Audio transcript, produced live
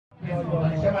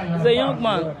He's a young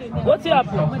man. What's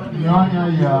happening?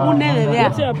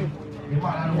 What's happening?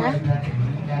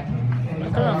 I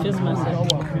can't face myself.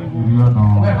 Okay.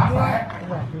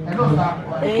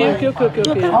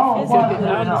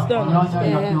 I understand.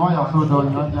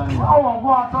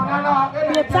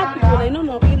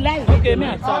 Okay, me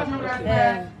attack.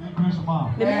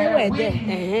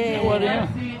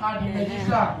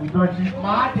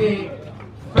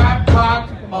 Five pack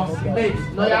of snakes,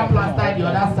 lawyer plaster the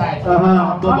other side.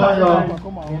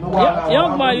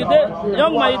 Young man, you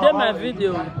did my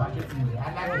video.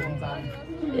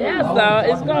 Yes, sir.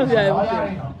 It's gonna be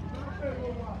everything.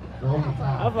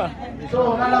 So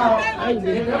now,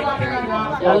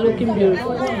 you're looking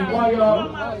beautiful.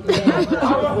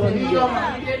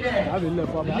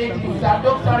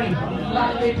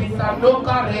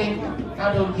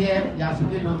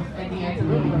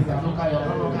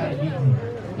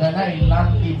 They're not a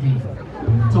landlady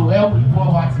to help with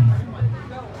poverty.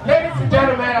 Ladies and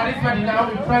gentlemen, at this point now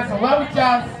we present. When we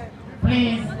just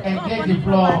please engage the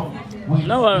floor with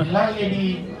the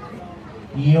landlady,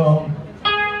 young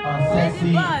and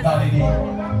sexy landlady.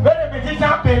 When the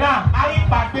musician play now, I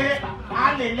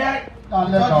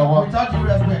without due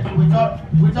respect, without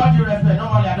due respect,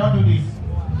 normally I don't do this.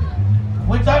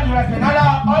 Without due respect,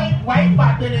 now why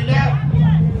back the left?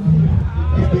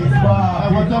 And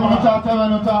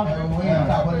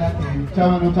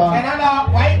now,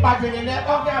 why back in the left?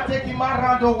 Okay, I'm taking my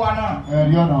round of one.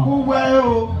 Who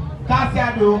will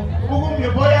Cassiado? Who will be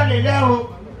boy and the leo?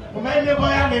 Who may be boy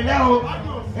and the leo?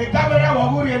 A camera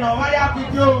will be in a wire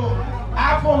video.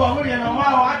 After will be in a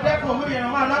mile, I take over in a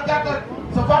mile, not that.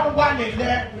 So far, one is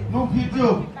there, no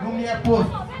video, no mere post.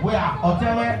 We are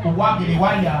ultimate to walk in the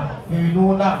wire. You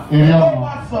know that. You don't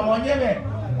want someone here.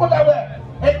 Whatever.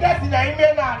 It gets in the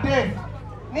email nowadays.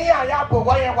 Near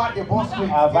Aigbogun, why the boss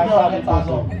straight?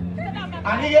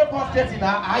 And here, boss straight in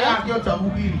I am going to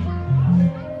movie.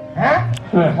 Eh?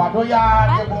 What do you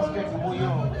have the boss straight to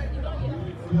you?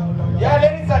 Yeah,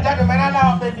 ladies and gentlemen, I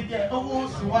now say to get who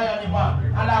she was on the man.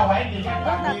 And I went to get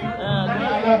back in.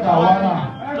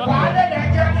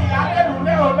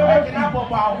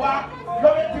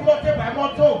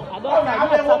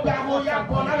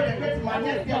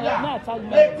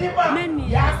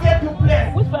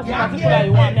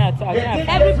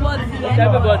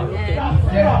 Everybody.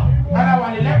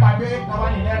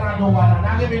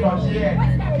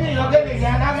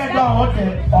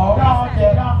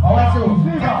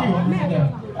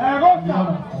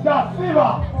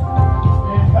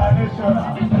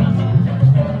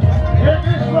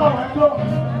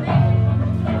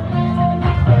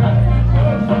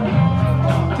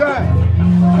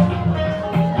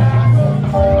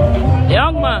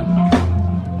 Young man.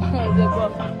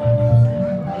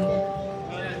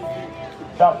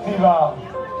 Dativa,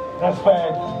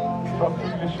 respect from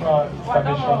Englishman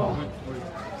tradition.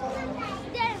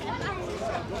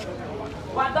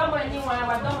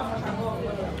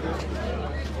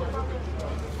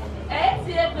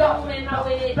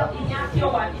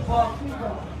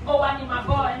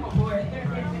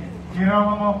 You know,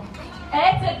 Mama?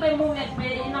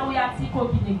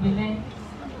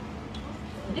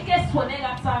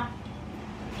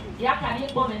 Ya kari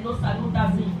egbo me no salon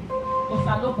dazi o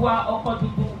salon bois oko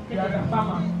dudu kede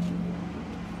fama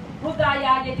ruda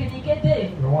ya ye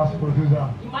kenikede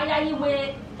imaya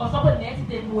yiwe osopo net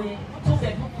de nuwe two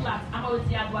bedroom flat ama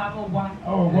oti ado amo wa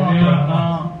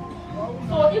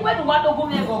so iwe no wado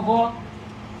gume gogo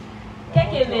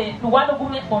kekele no wado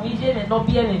gume komije le no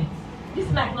biele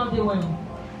this night not dey well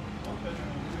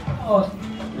oh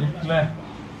it's clear.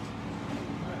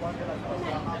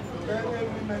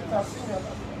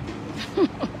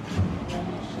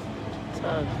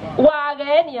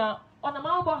 Wagenia on a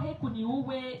mouth hekuni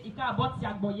uwe ika aboti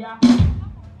agboya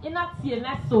ina tie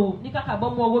neso nika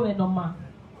kabomo women no ma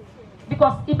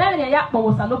because ibere ya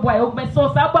kpo salobo ayo me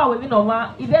so sabo awe no ma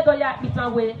ibedo ya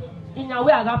bitanwe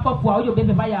inyawe aga fofu a oyo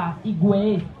bebe ya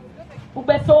igwe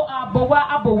ugbe so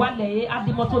abowa le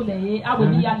adimoto le awe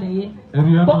ni ya le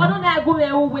but ono na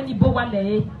agume uwe ni bowa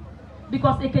le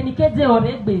because ekenikede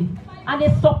oregbe and they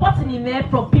supporting in there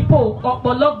from people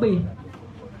opologbe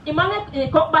imane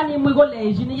company mwigo le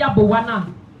ejini ya bowana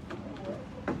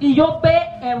iyobe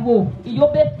ewo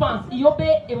iyobe fans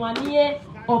iyobe ewaniye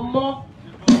omo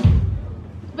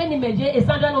beni meje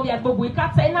Sandra no bi Aigbogun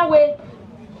ikata ina we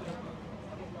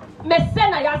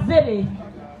mesena ya zele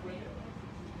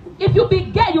if you be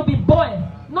gay you be boy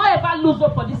no ever lose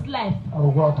hope for this life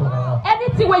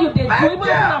anything where you dey do even if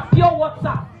na pure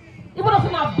water even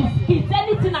if na biscuits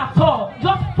anything at all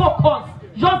just focus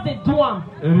just dey do am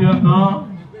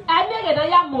I need a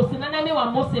young Mose and I know a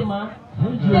Mosema.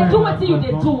 They do what you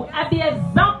do at the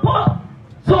example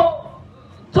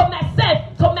to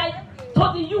myself, to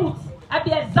the youth, at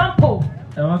the example.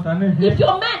 If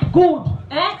your man good,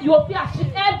 you will feel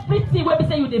everything when we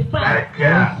say you define.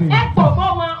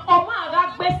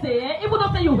 Even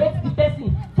though say you hate the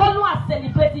person, follow us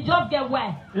celebrate, you just get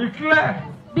why.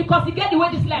 Because you get the way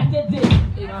this life they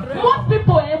most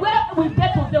people where we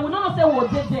get to say we don't say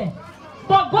what they there.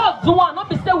 But God do one, not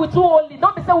be say we too holy,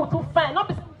 not be say we too fine, not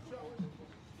be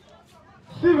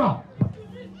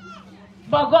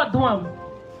but God do one.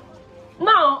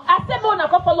 Now I say more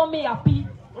go follow me happy.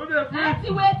 I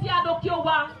see where tia do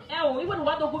kiowa, even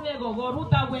what do go me go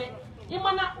root away.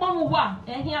 Imana momu wa,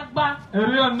 here gba.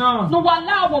 No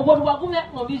wala wo go me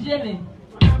mo vision.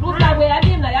 Root away, I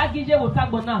didn't like I give you what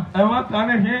tag now. I want to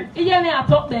hear. Iye I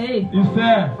talk the hey. You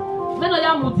say. Me no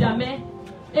ya mutia me.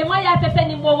 E ma ya tete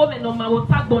ni mo women no ma wo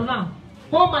tag now.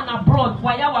 Woman abroad,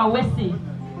 why ya wa wese.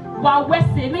 Wa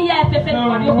wese, me ya tete ni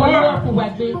wa de ho ko wa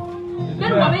gbe. Me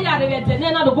no me ya de te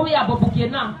na do go me ya bobuke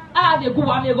na. Ah de go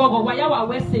wa me go why ya wa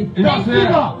wese. Thank you.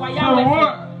 Why ya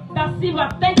wese. That's Siva,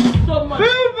 thank you so much.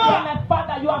 Siva! My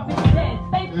father, you have been there.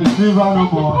 Thank you. Siva no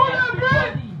more.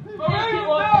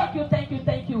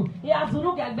 Thank you. He has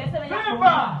looked at better than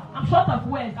I'm short of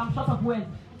words.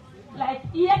 Like,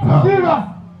 yes.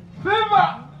 Siva!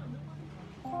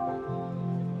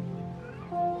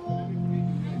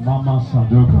 Mama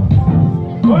Sandoka.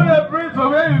 Who the prince of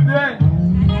where you there?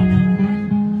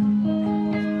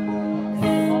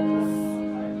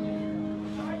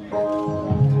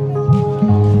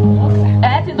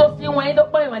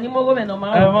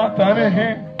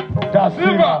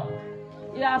 Siva!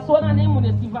 Yeah, so na name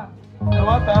is Siva. You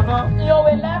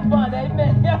will laugh on that,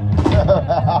 man.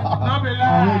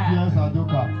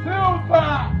 Sandoka. Silva!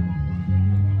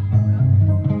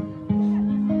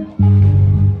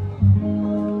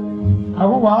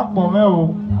 Aguwa pome o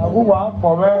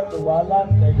wala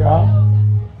nega.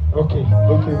 Okay,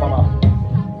 mama.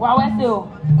 Wa wese o.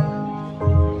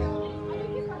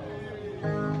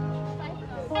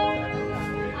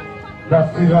 That's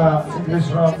the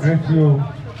Englishman greet you.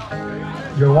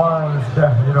 Your one is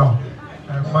there,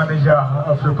 and manager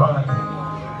of the band,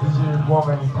 DJ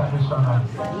Woman International.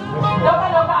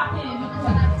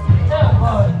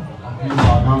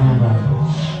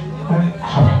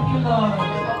 Thank you, Lord.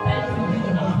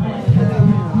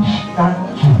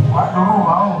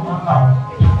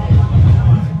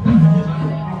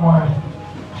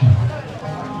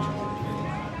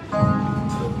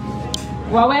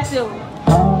 Wa wese o.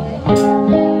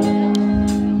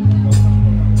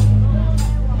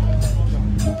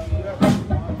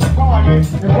 Come on.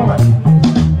 Amen.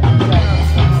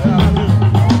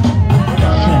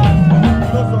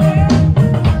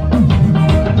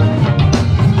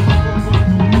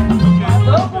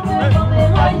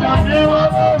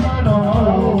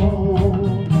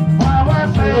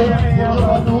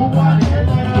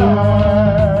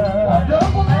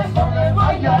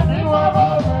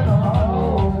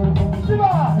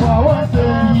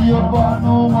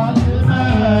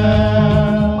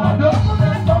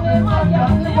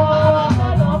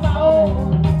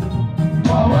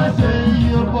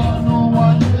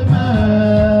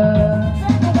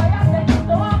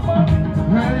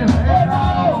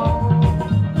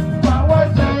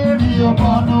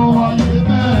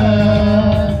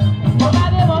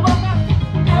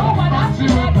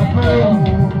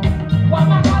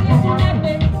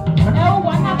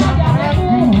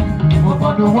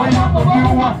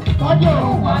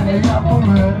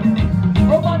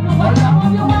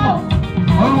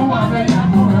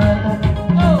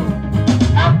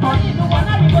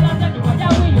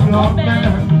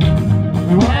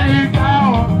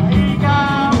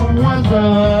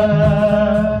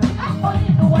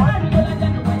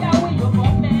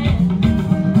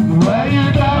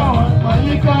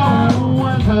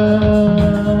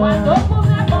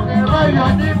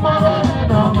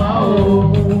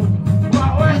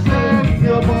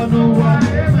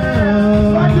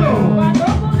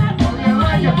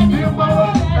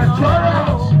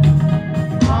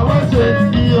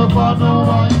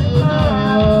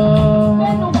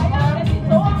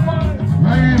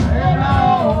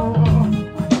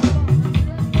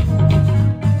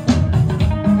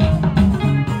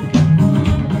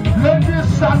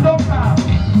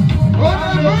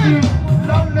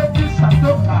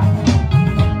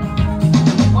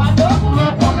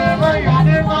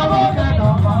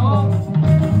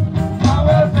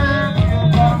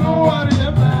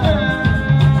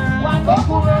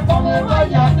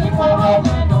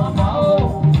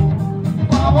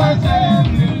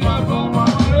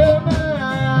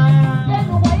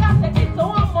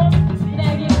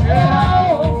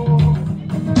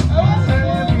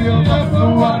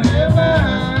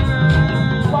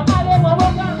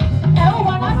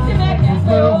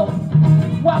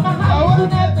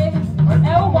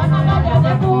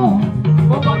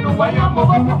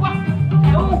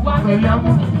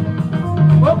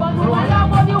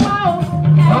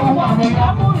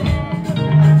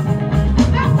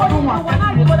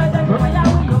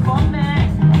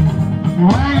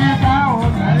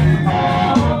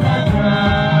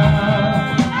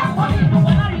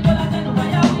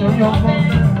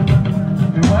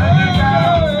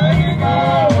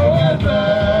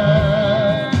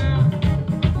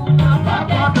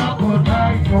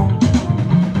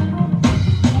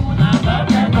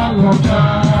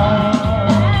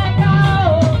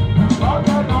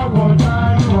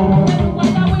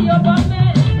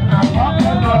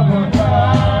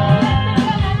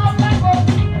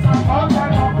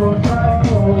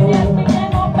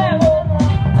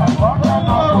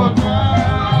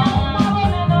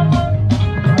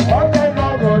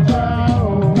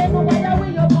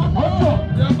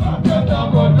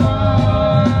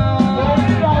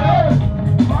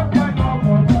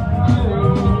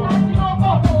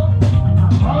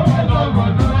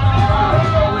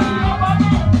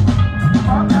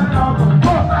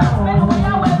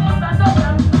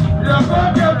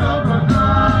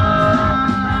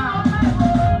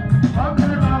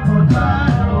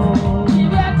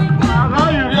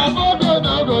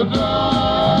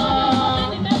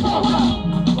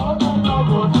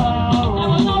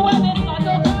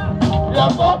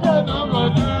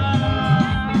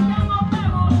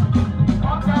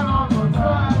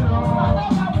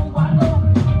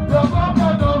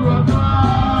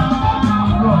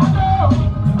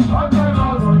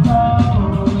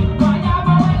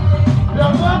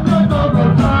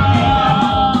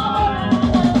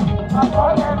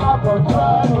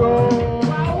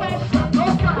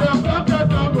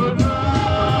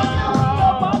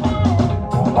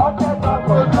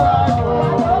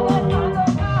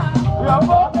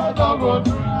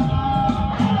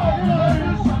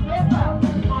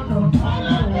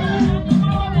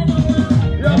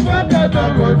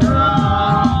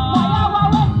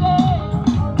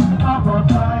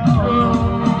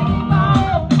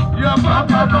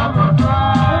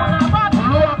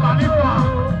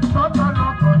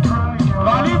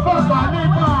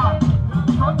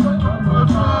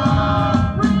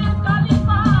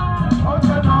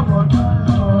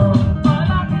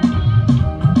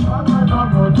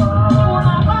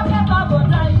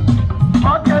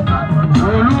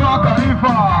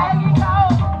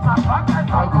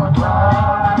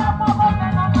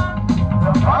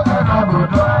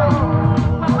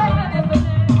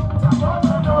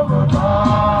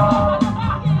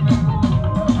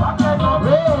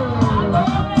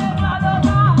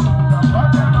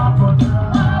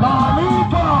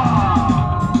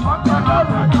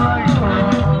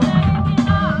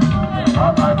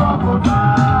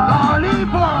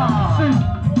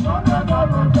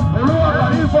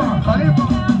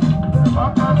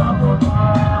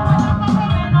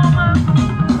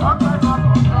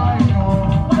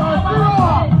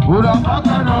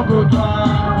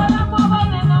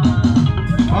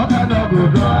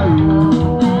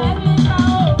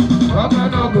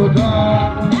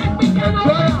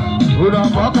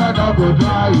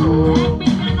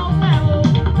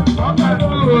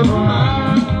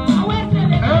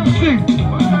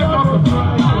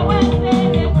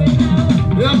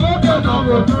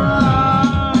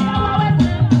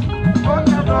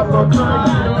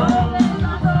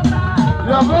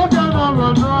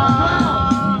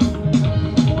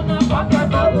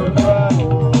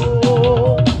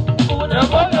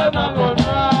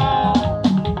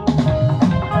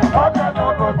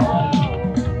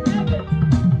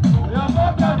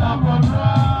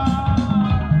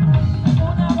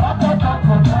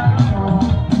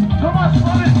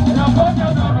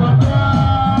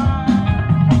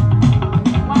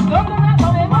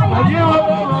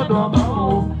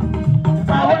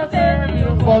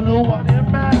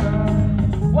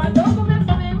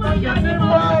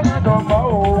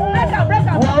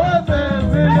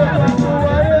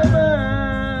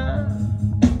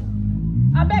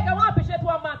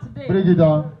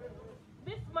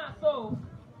 This man so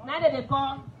neither they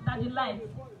call that the light.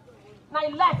 Now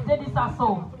the light they this are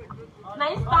so. Now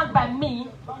he stand by me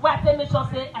where I tell me sure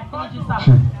say I finish this up.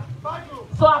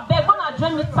 So I beg gonna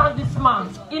join me thank this man.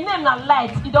 His name na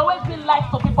light. It always be light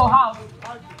to people house.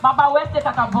 Baba West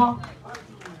Kakabo.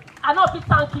 I know if it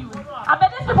thank you. I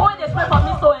beg these people when they pray for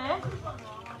me so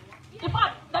in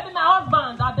fact, that be my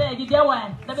husband. I beg you get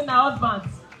why? That be my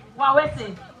husband. Wow, wait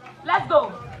say. Let's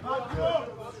go.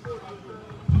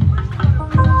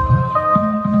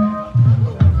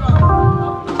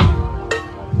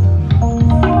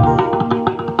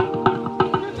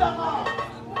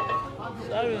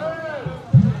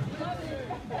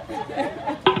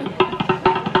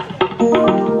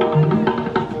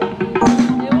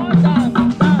 They want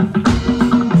that.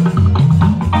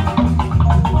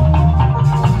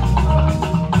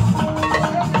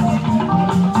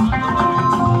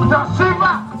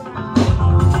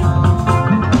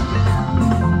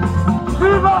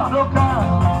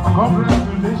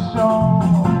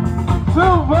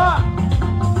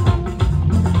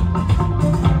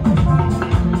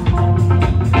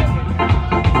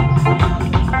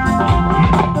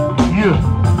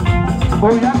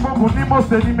 Oh, yeah, for Munimo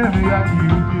said him every year.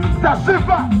 That's it.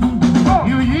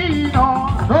 You know,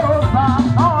 those are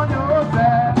on your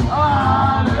bed.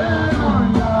 Hallelujah.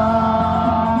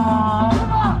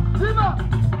 Dina,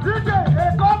 DJ,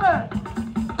 hey, come here.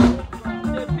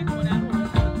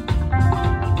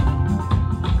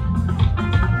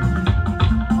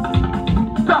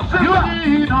 That's it.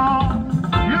 You know,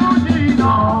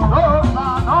 those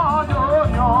are on your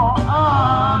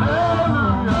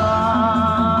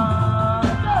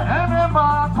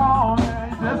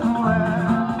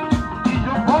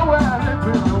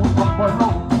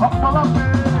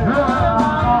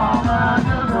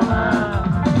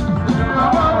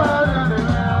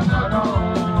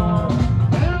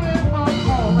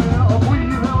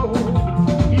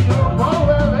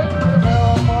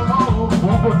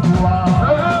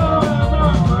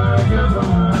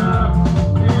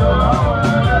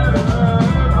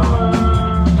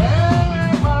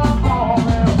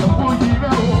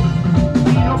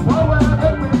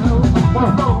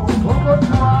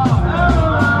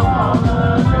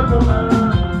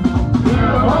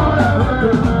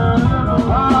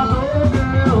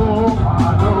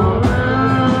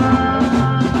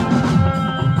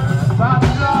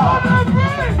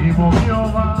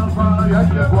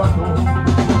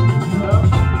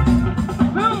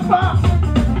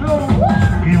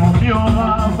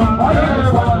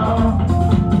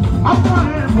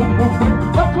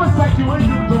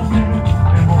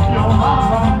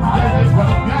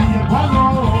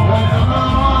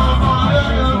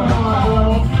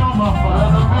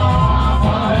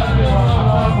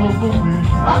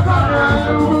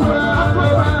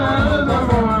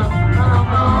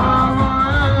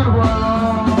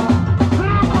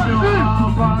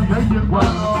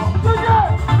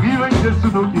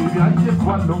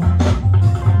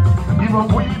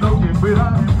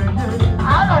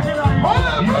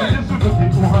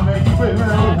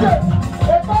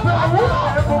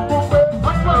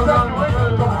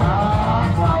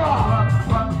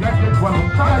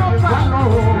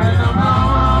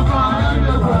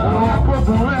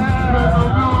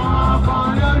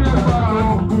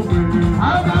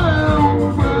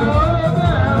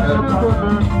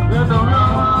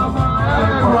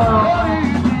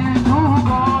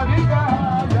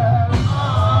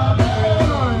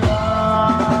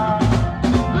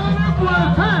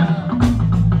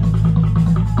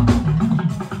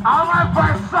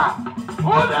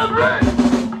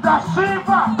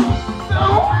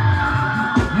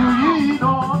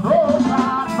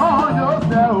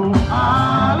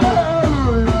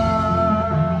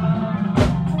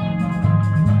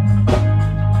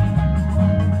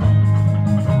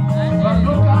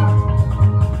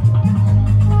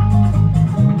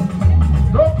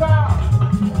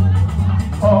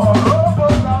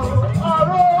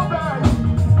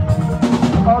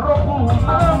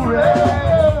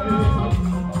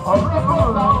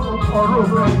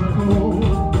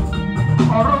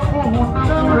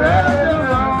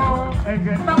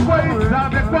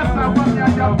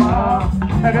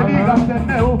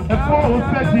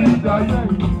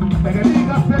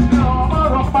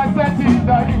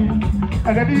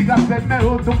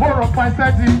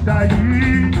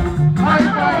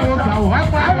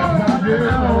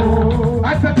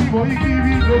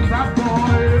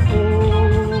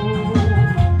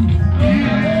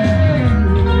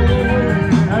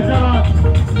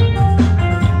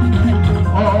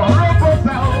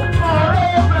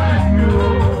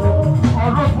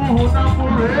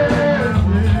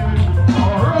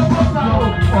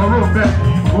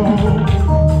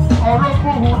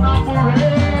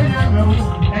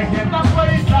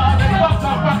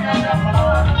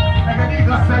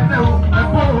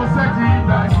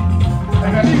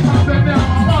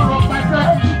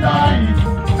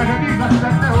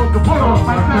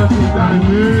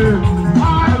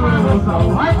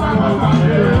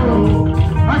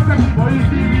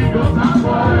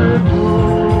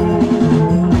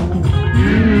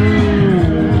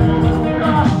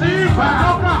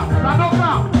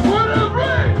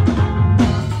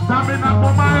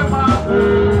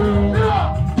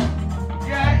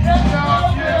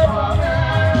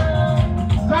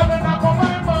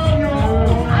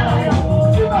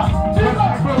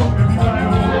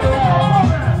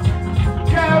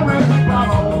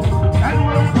Yeah,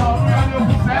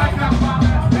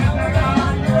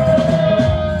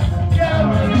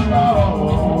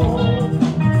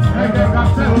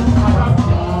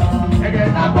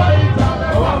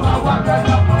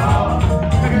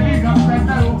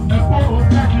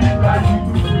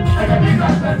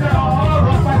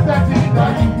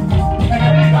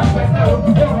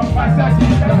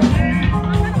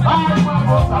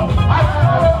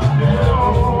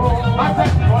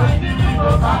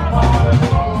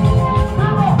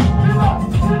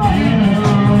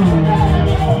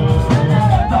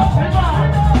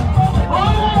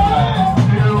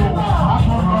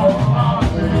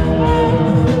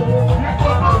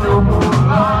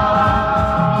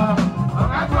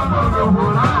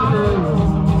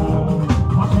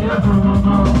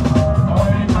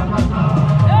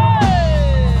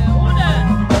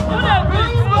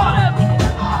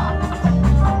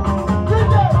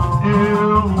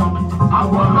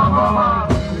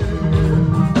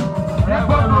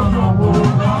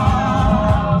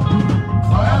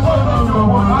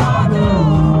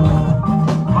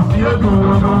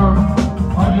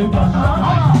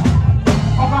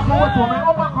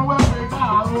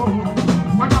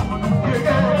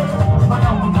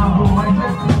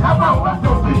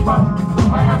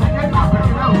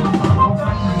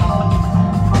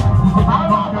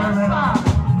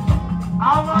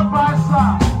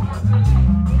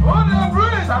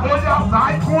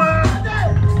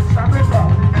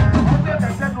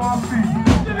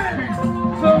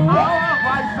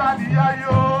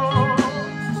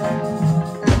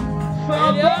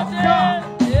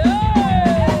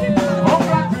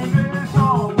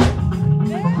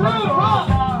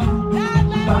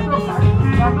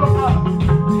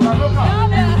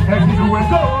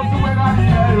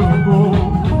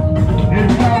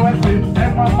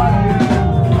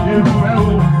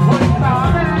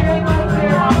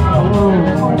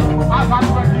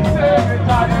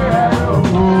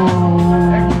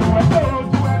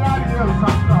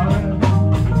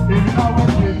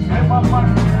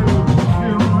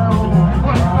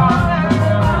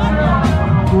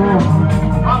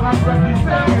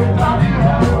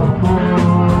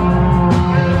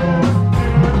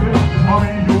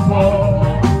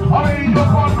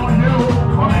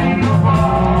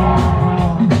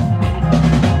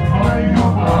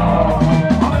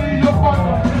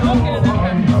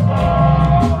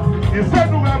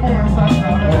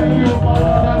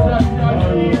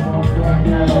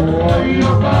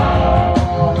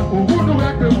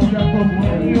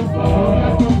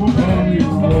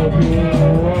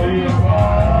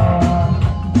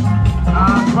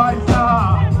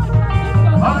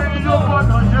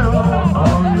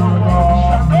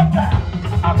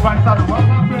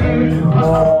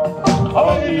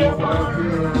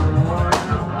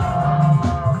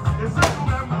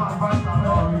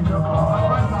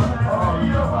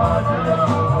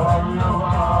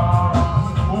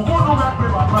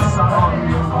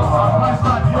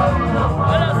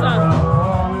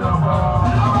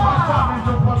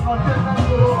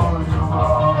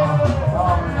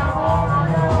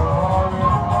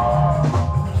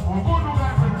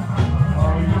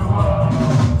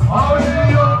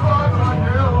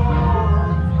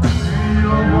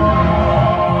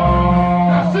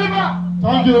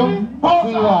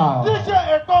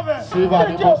 Siva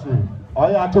di Mosi.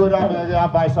 Oya toda mega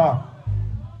baisa.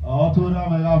 Oh toda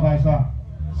mega baisa.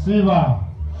 Siva.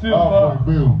 Oh,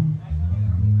 Bill.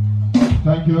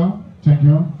 Thank you. Thank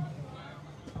you.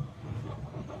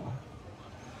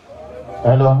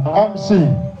 Hello.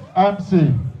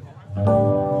 MC.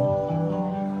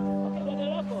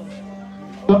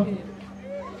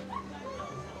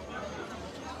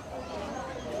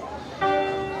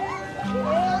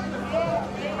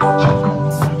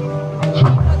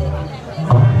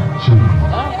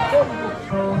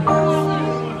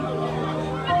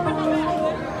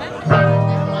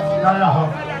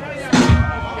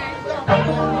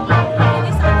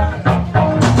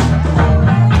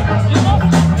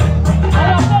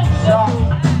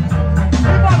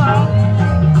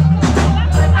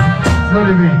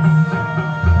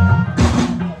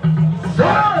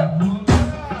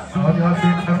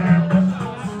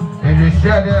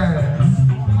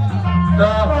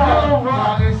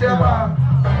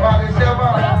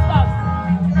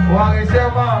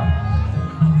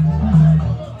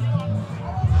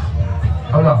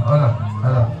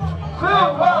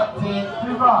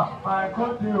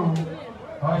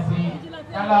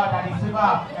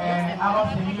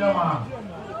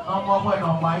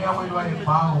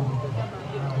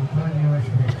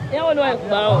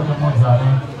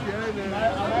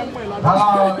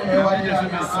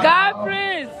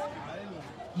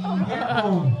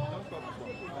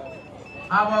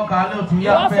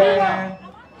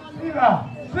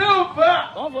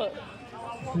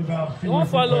 You won't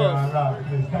follow us.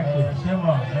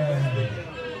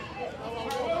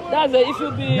 That's it. If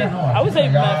you be, I would say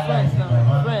if my friends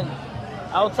now. Friend,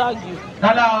 I'll tag you.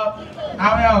 Hello.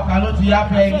 Àwọn ọ̀kà ló ti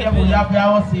yáfẹ́ ilé-ẹ̀kọ́ yáfẹ́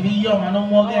àwọn sì rí yọ̀ máa ń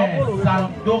mọ́ ẹ̀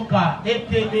Sandoka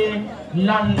aka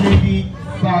landlady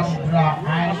Sandra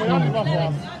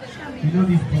Aigbogun. You know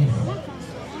these things.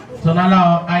 So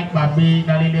now I gbàgbé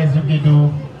nálẹ́lẹ́ Zugedo.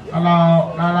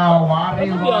 Nala wà á rí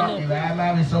wọn ìwé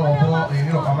ẹlẹ́rìí sọ̀rọ̀ fún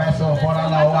èmi ò kàn máa sọ̀rọ̀ fún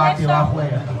nala wà á ti wá fún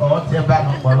ẹ̀ ọ̀ tẹ́ bá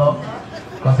ní pọ̀lọ́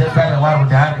kọ̀sẹ́ bẹ́ẹ̀ wà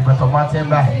lóde àárín ìgbẹ́tọ̀ máa tẹ́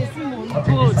bá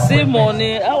Good. See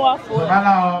money. Our phone.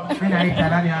 Hello, been a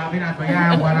Italian, been a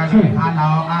Toya, what I mean, hello,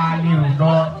 I live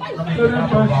no,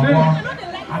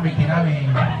 I'm making a mean.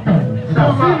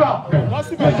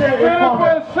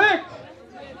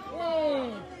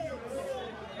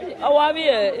 Oh, I'm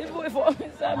here. If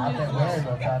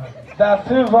that's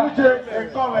Silva.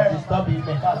 Stop it,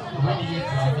 because when you get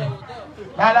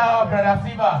hello, brother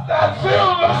Silva. That's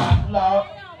Silva. Hello.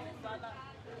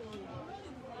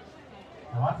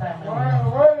 What time?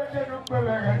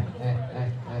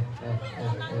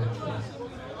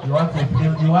 You want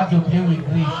to play with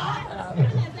Greece.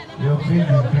 You play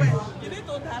with Greece.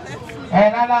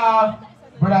 And hello,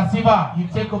 brother Silva, you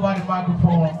take over the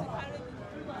microphone.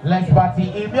 Let's party.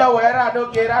 If you're aware, I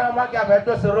don't care. I don't make a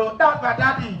better sorrow. That's my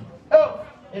daddy. Oh,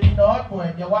 if you're not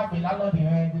boy, your wife will allow you.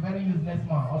 He's a very useless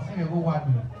man. Or see you go what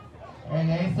do. And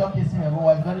he's talking to you.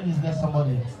 He's very useless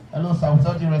somebody. Hello, sir. With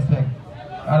all due respect.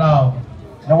 Hello.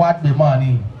 No what the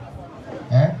money.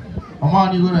 Eh?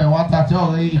 Money go to what that you.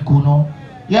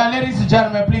 Yeah, ladies and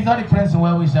gentlemen, please, all the friends and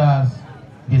well-wishers,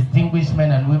 distinguished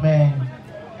men and women,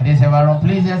 it is everyone.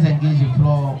 Please just engage the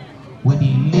floor with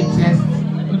the latest.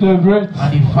 Great.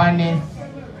 And the finest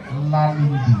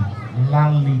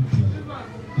landlady.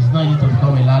 It's not easy to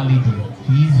become a landlady.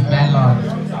 He is landlord.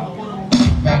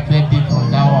 Back from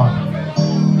that one.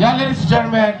 Yeah, ladies and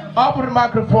gentlemen, open the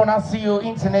microphone. I see you,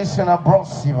 International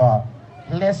Bronze Silver.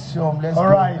 Let's show them. Let's go.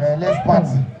 Right. Let's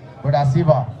party with a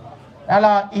silver.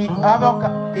 Alors,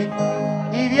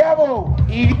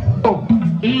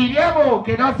 Iriamo,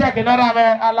 que no sea que no la ve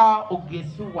a la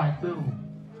Ogesu Waipero.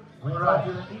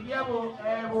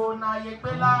 Iriamo, na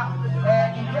yepela,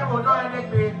 Iriamo no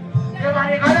elegbe.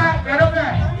 Evanigana,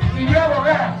 Iriamo,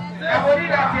 that's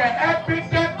the epic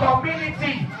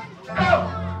community.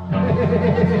 Go!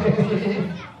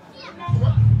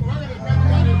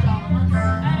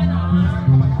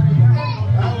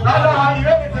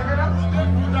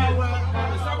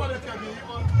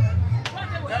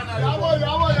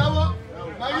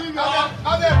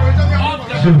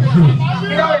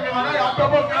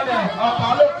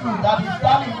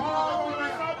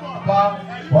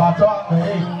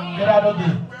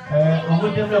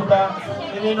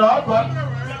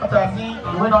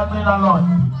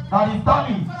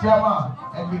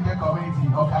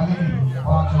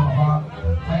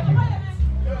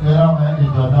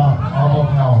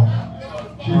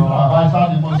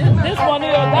 this money,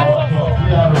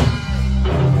 that's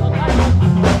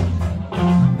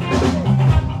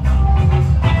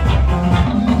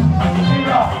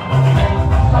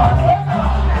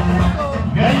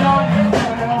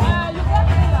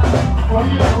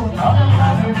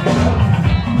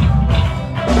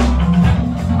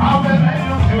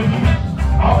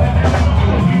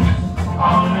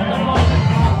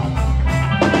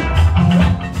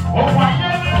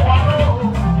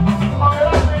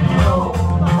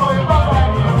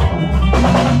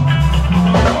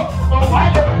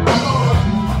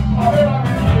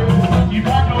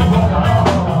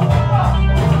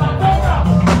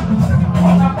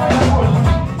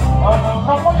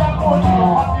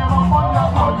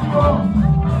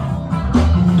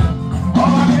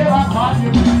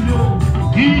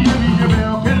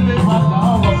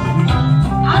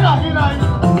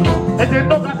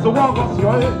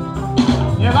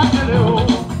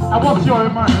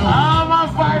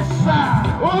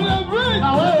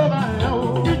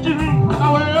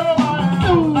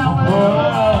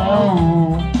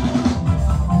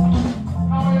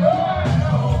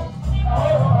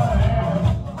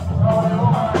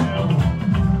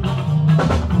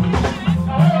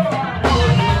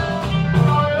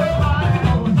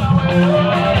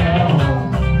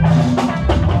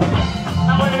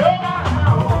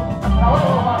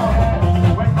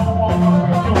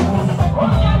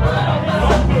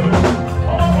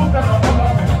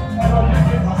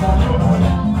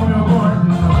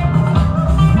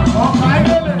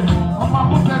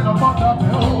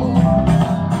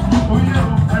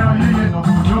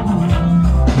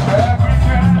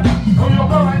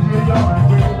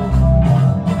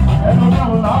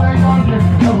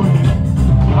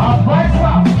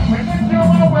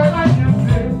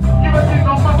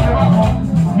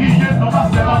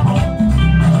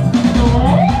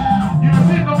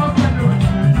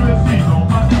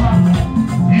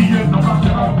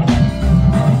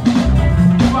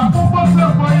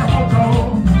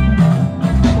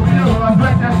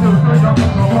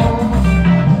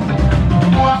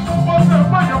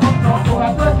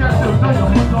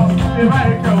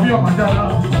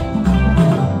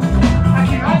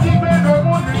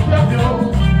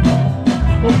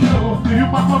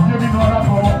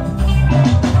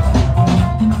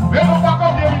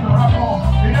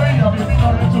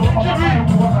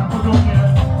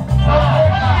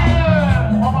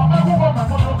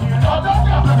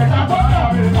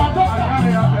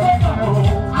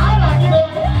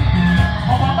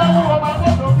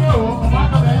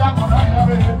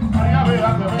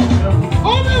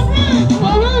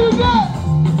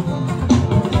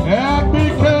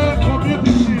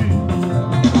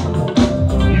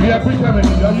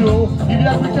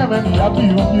Ilé ẹgbẹ́ kẹ́mẹ́ ni ìyá bí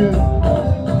ìrún yé.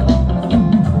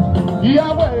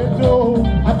 Ìyàwó ètò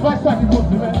adviser ni mo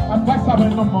ti rẹ̀ adviser mi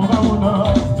nà mọ̀ báwo náà.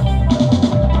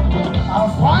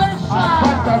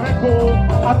 Adviser mi kò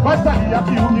adviser ni ìyá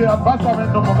bí ìrún yé adviser mi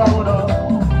nà mọ̀ báwo náà.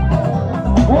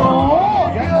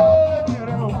 Gẹ́yà oyé mi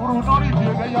rẹ̀ o, kúrú lórí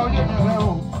ìdíyẹ gẹ́yà oyé mi rẹ̀ o,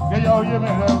 gẹ́yà oyé mi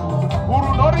rẹ̀ o, kúrú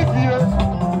lórí ìdíyẹ.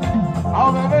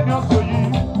 Àwọn ẹgbẹ́ ni ó sọ yìí,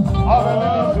 àwọn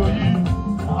ẹgbẹ́ ni ó sọ yìí,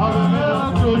 àwọn ẹgbẹ́ ni ó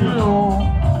sọ yìí o.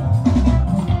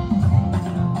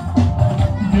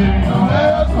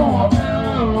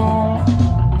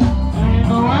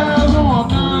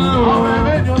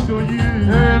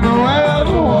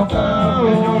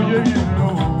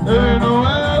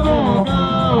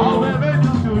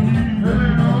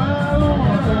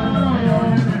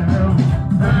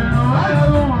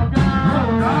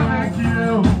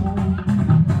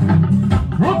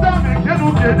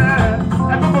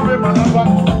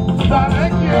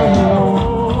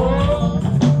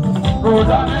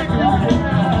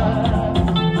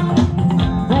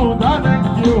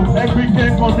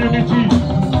 Community,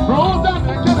 Rosa,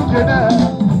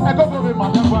 I go for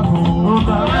my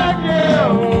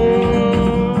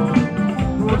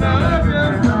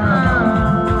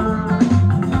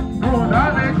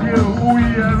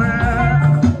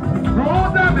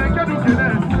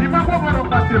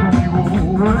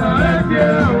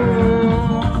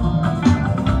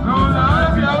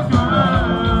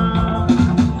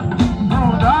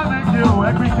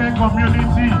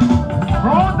community,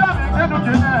 Rosa,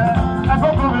 I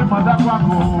go for my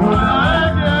Madakwako.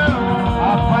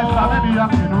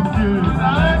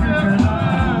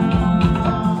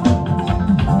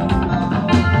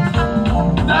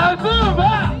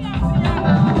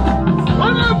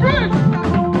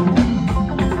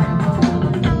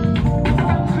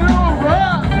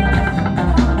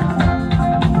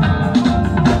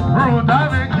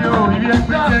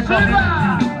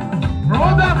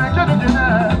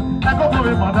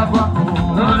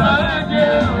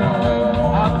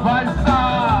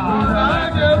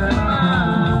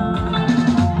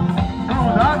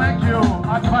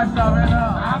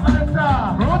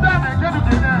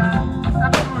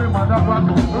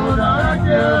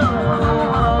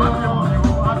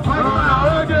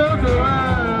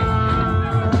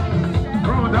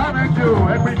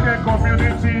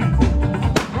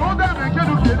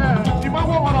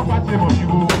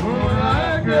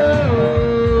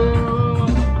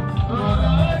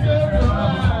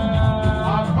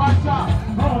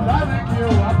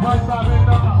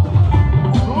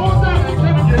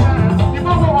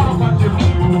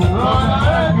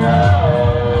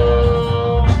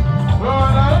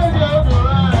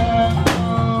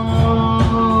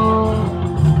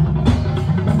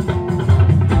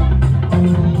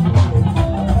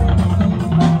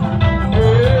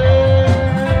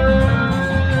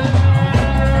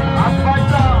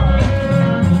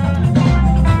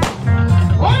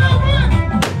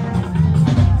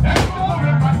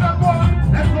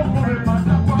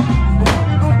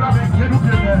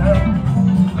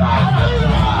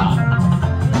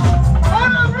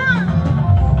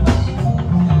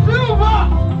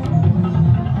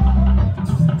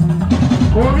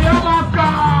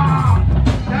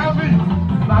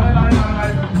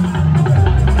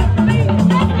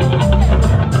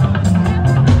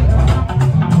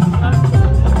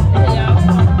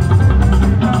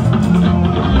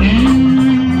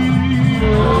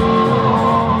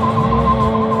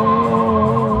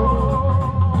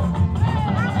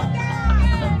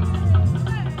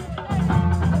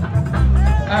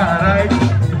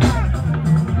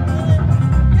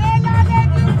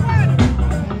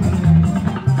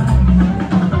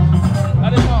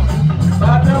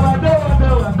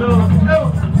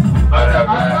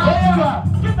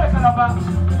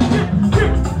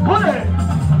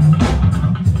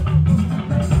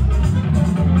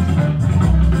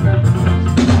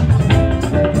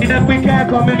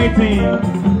 Community.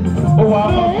 Oh,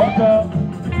 I'm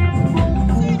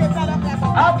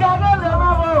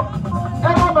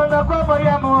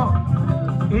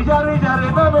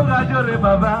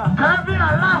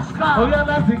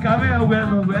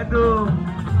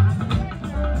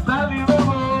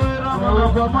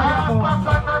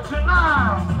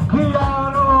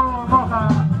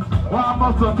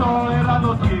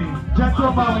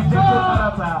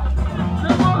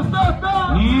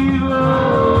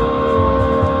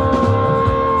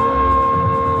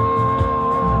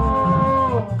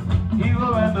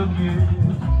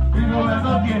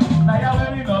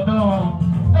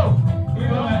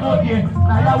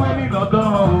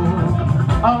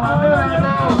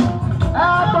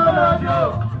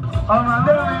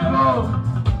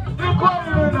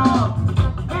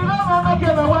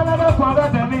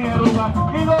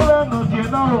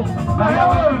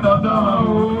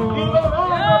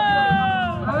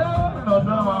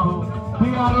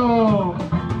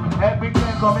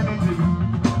Community.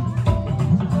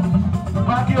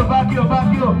 Back you.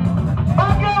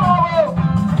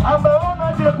 I'm the one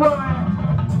that you're going.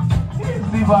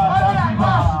 Siva.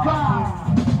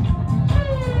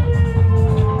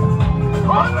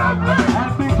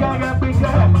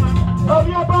 Oh,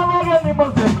 you're probably getting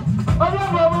Moses. Oh, you're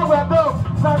probably wedo.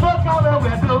 Sadoka,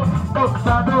 wedo. Oh,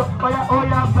 Sado. Oh,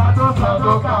 yeah, Sadoka.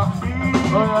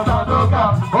 Oh, yeah, Sadoka.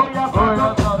 Oh, yeah,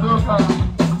 Sadoka.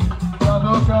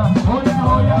 Sadoka. Oh,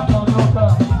 yeah, Sadoka.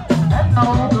 And now,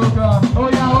 Sadoka. Oh,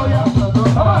 yeah,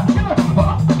 Sadoka.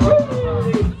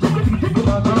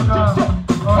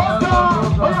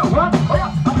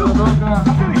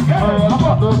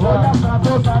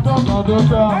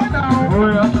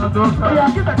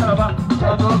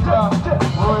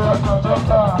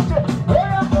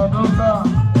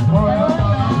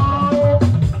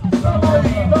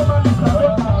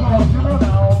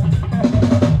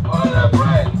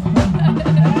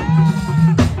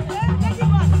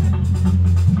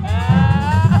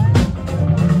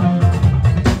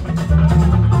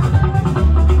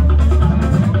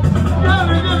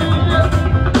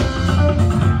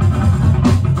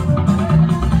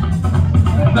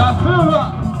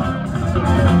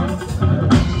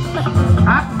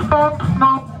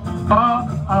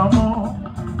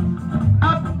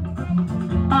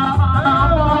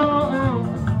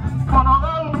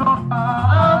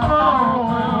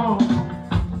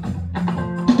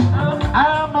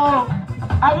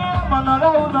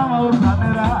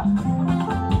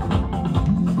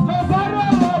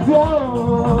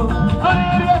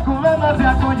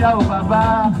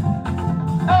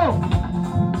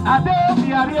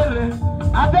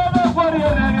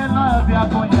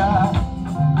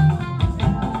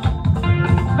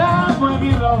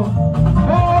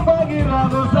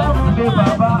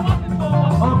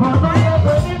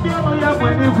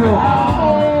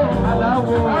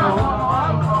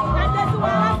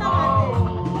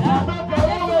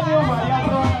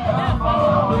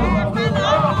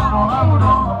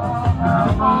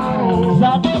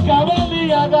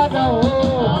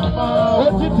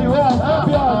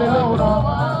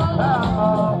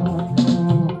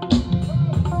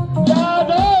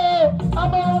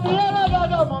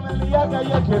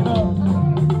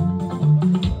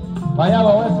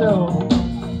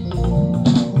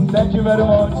 Thank you very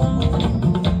much.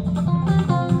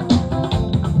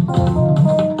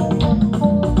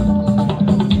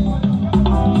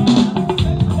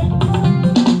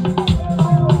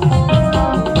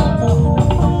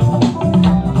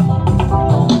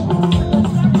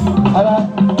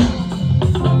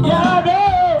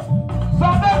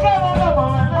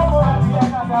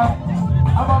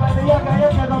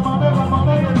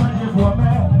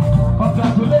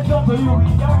 Congratulations to you.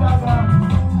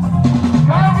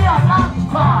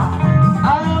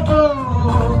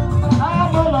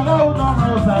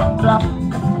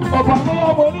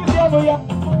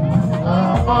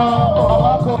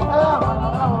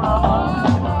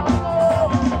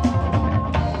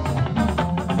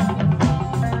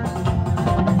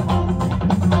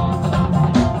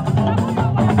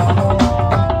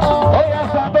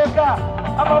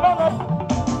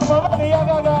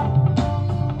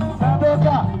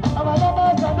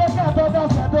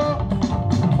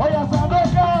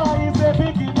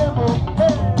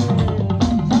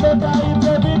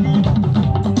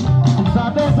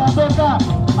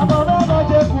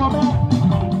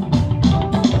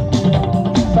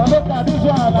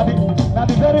 Now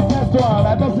the very first one,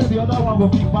 I don't say the other one will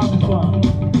be past this one.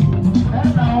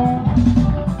 And now,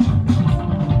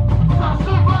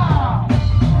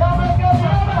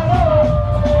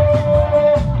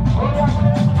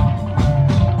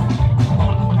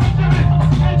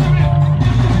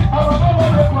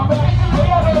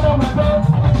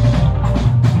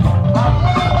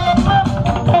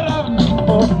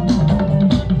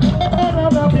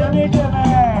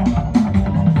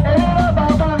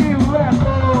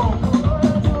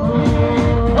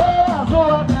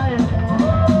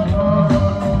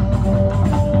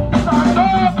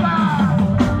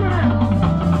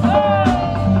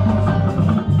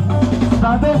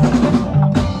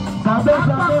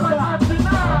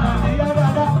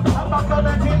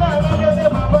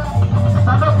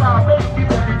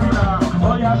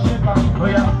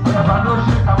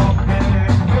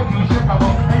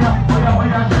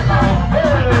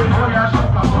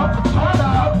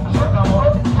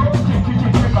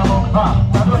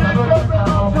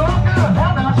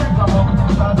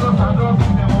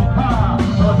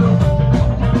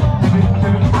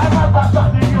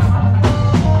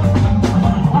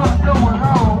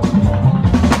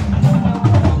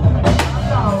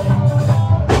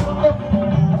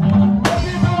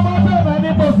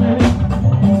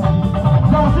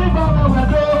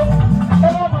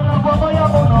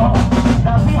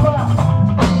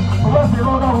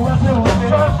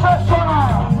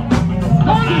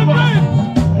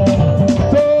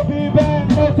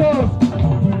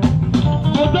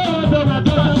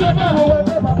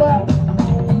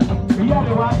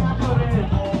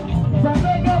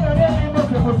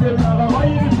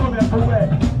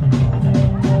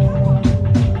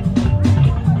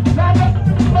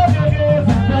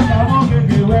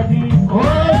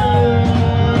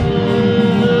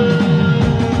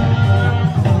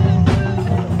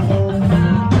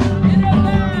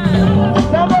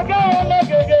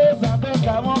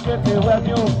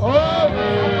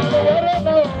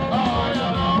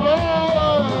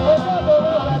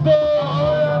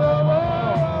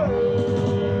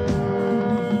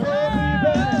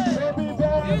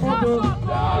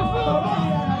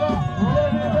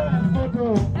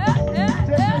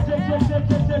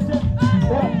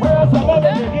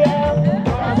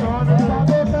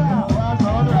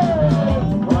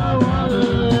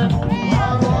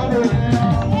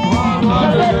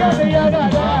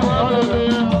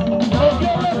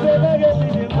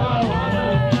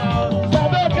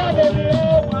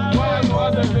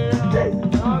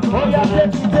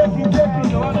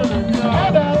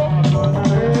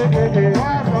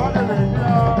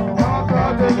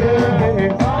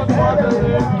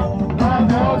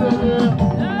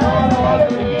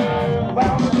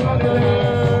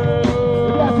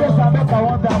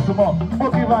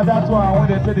 That's why I want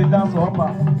to say the dance for Opa.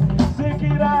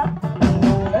 Sikira,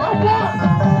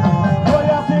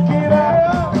 Oya Sikira,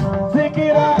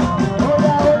 Sikira,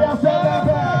 Oya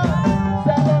Sandra,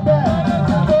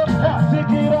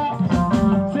 Sikira,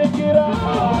 Sikira.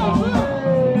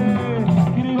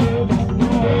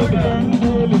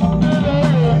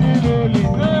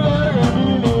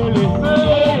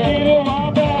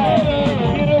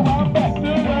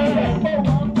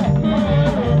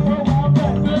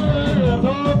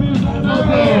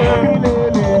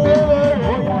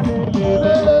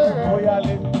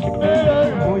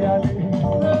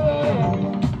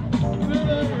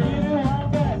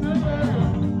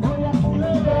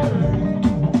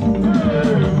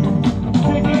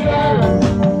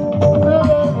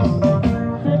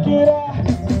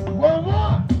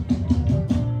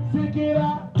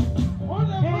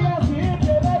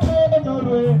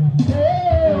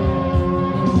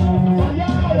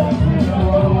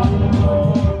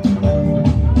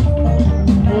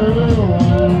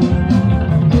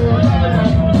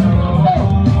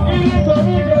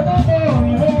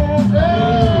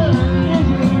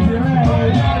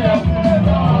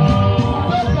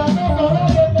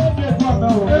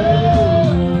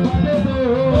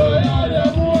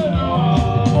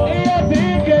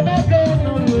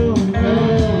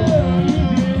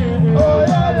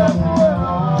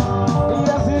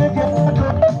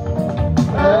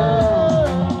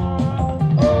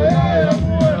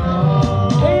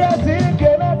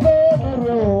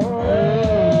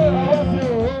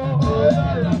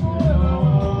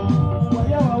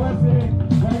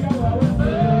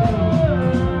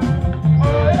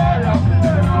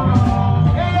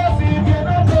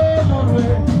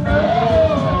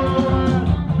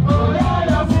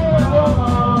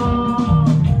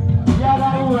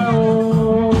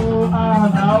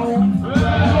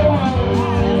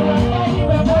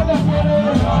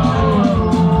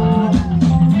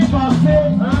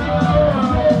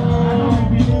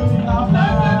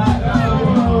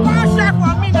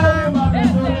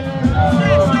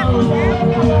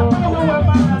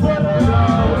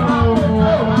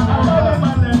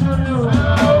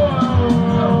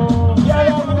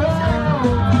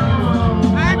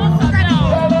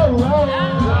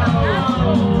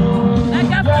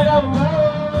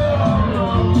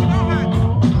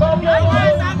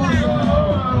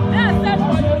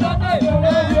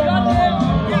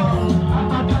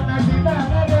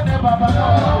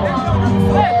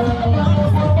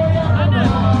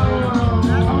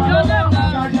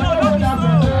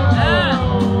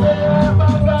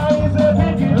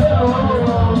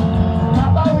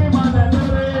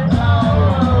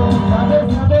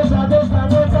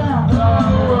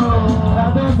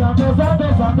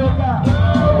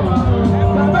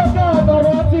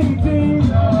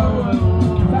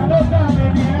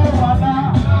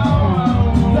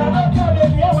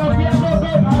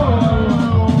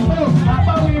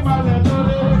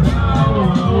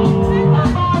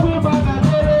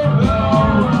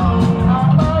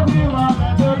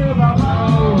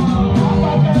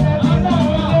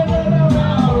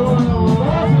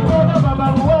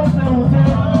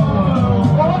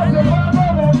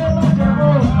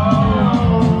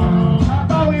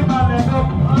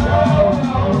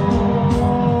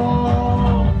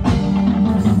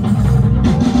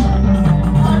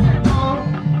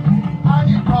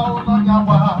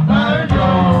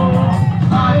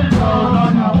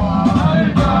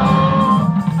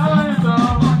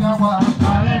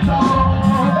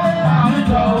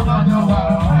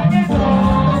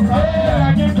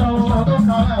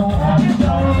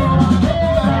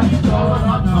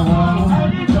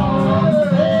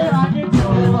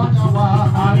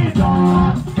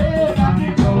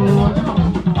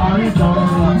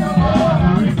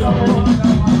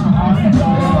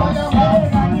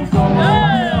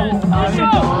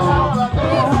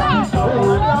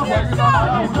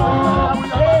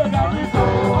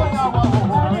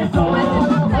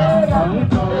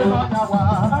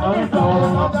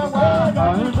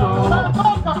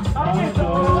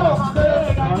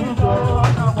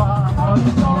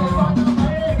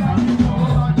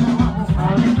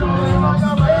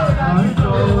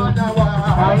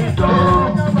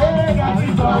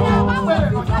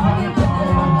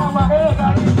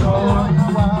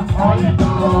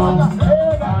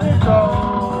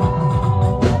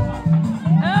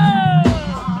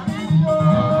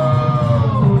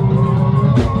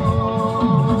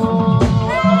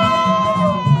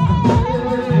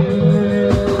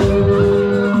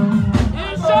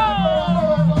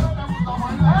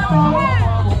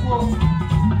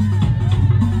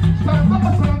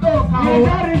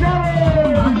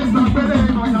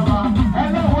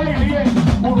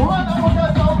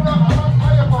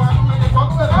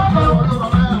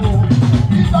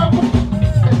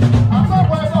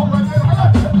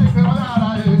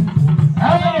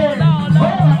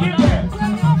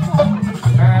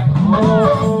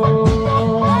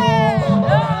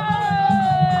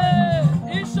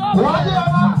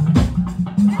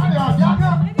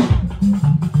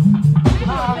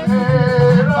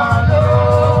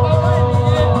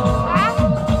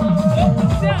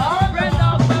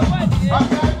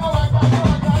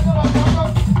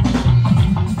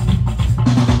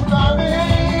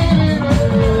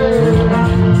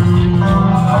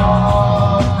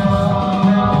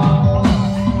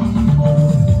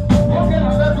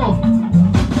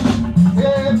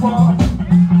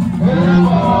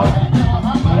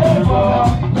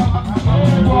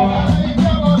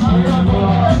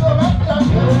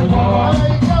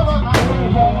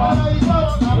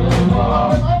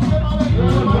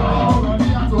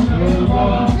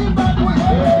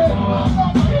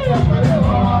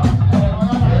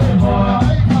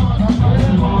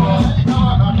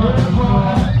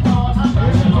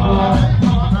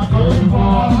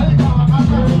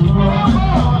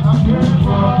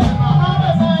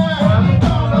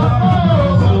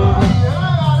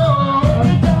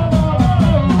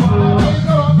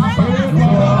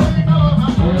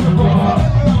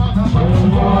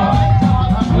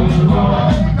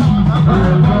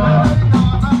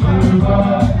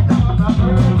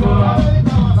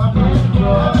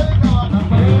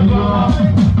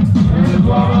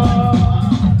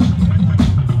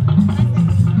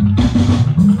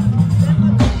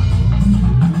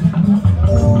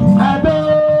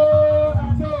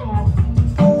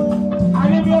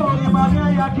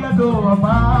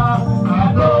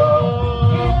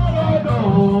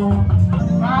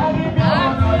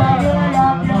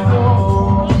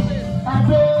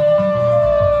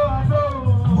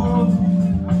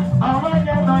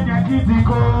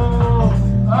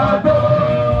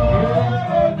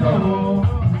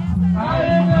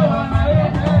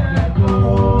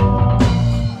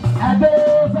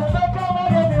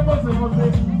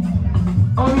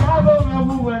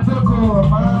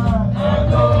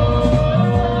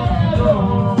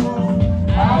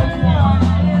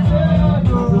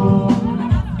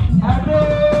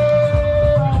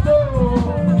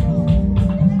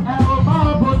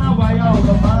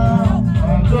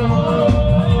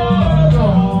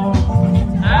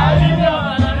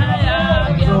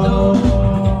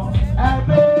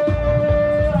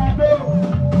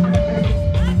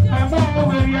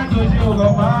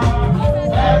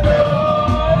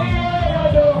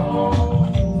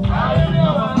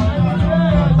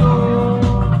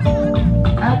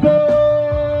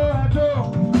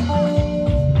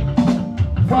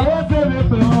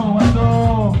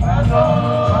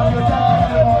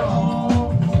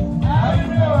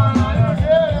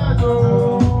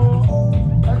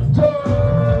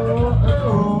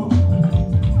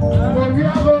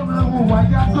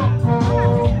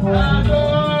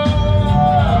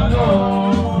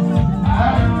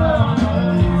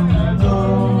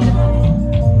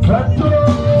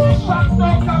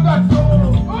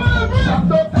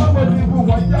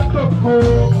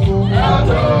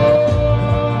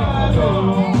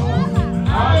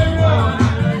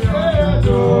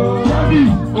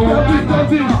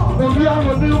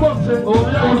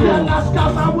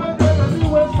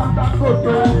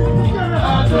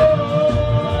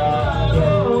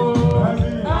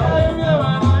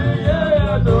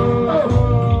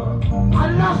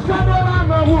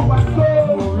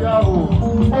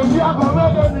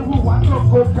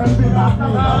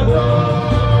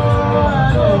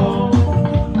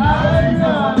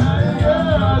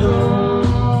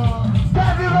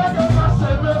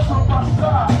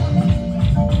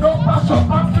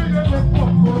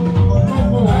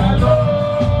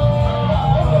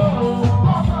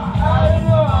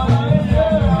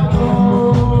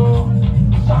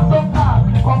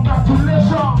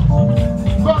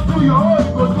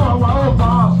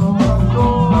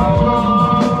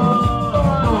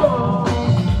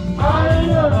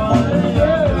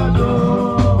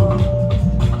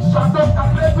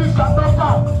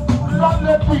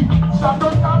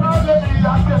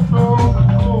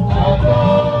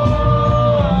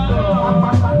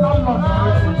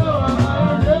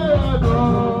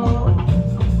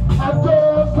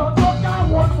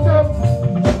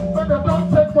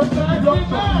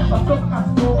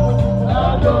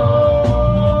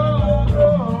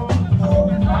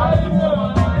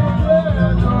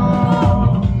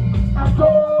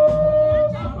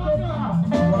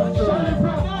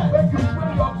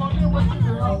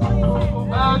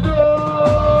 I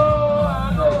do.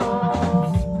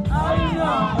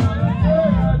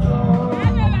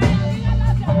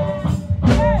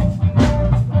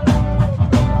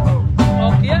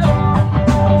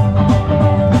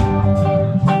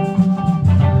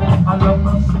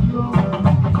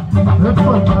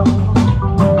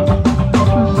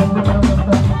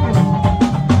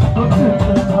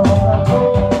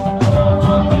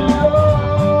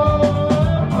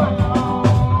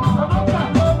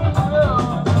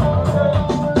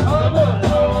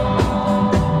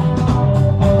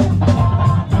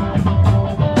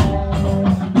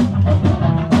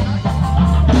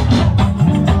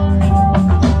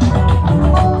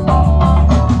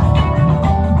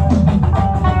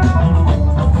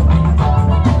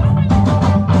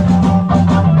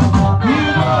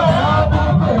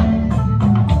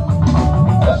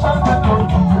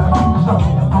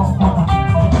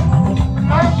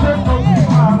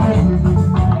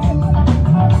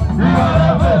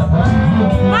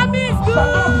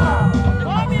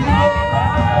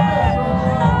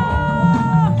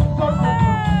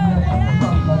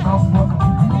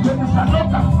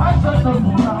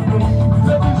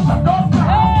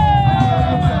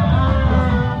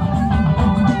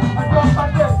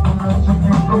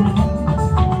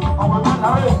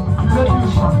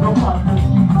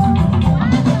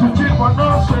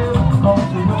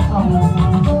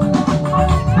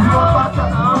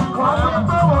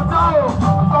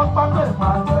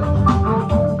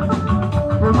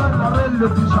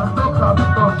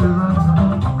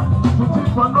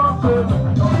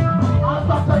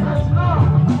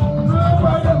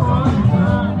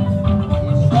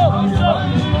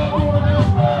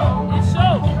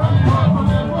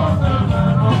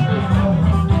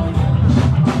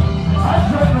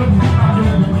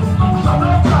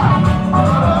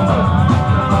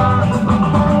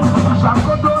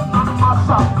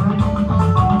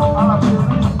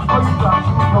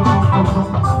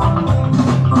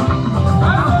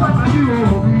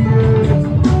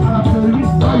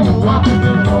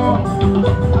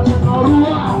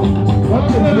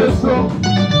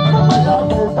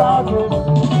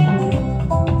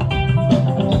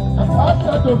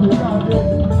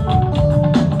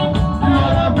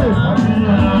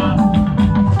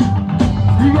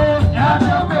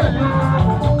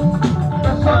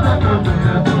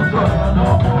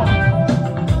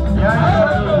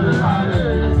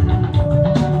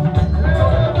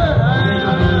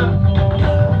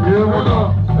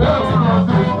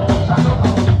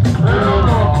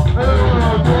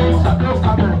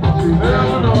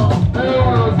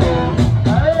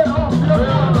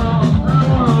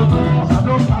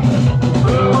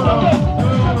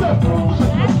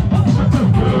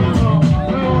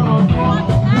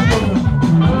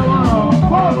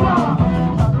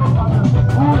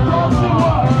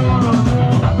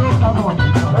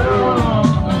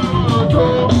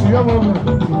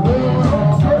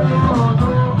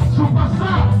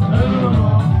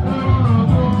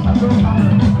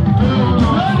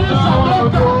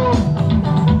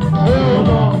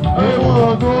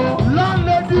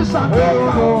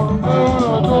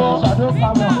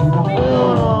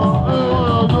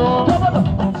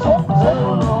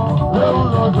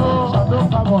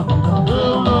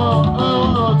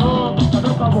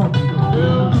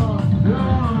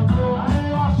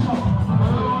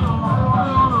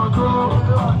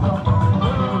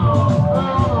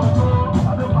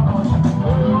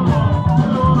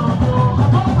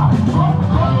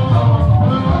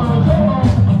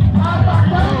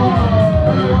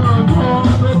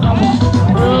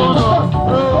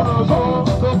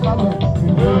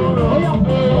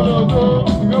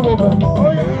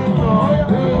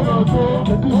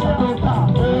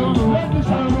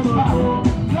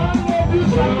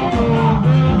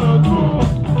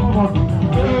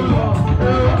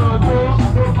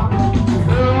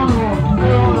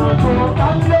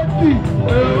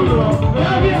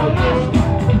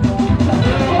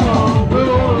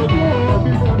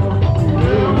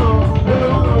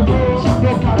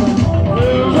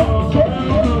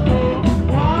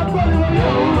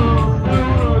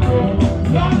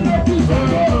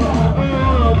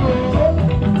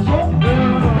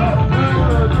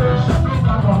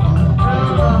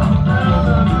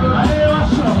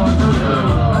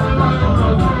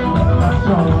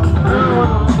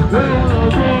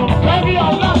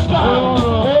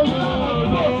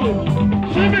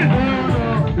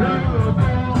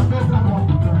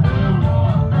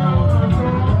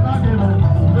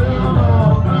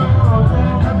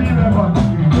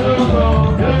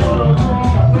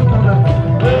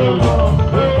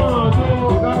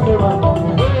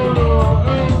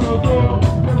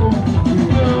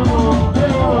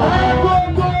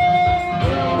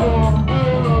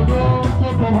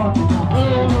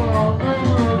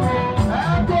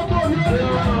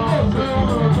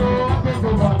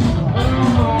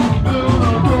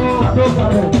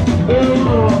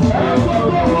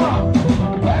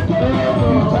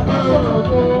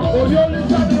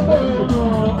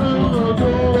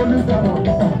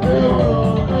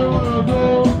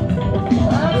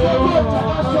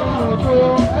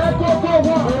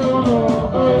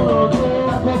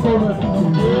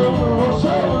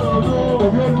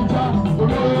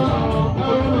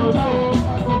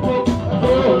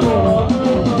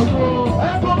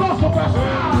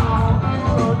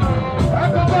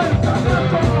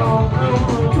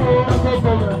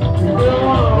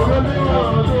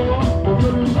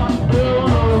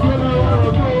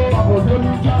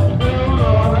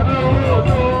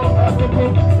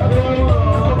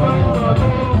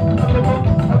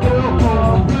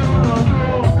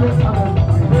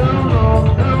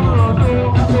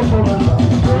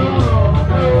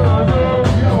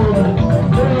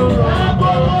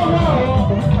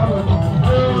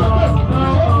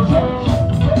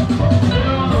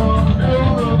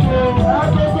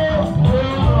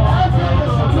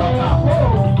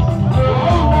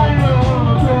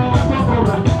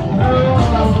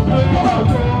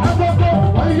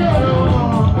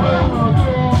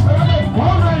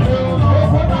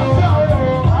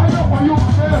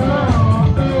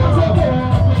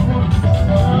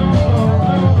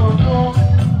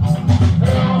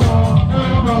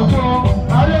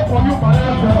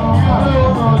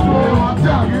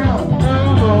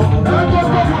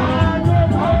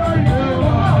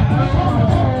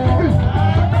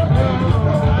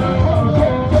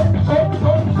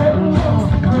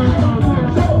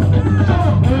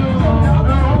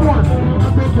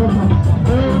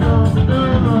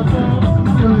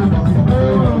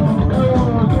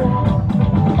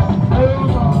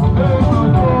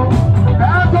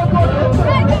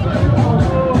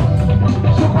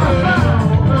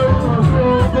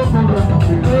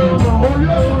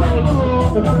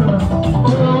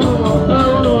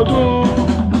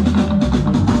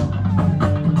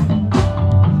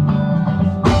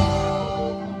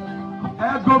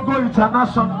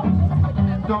 International.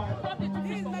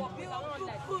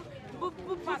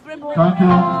 Thank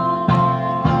you.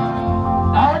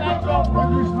 I don't know what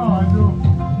this now, I do.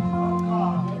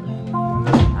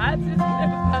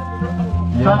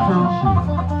 Thank you.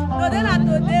 Today na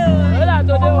today.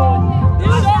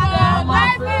 This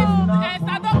life is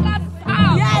Sadoka's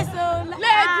house. Yes,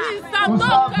 Lady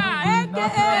Sadoka,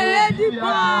 aka Lady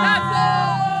Boss.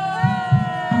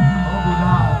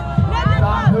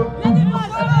 Lady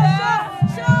Boss,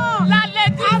 show. La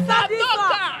Lady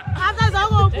Sadoka. After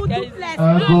someone put duplex.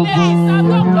 Lady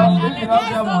Sadoka,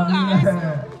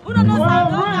 who don't know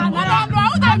Sadoka?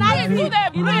 Who they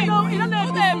bring? You don't know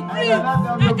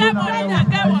I can't believe that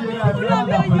guy. You don't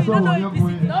know if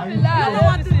it's not the lie. You don't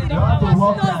want to see the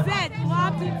boss. To Z,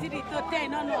 1, 2, 3 to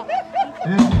 10. No.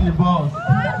 It's the boss.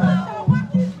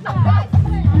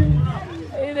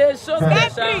 It is so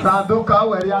special. Sadoka,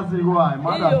 where you see why?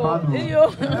 Mother Padu.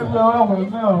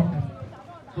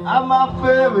 I'm a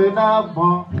favorite now.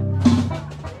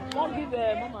 Don't give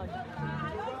Mama.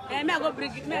 May I go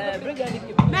bring it?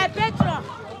 My patron.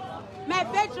 My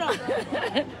patron.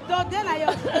 Today na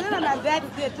my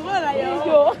birthday. Tomorrow na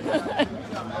your.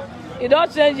 You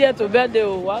don't change here to birthday,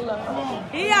 voila.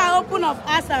 Here I open of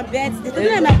us and birthday.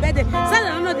 Today is my birthday.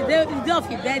 Sandra don't know the day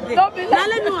of your birthday. Now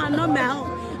let me know my own.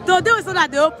 Today we saw that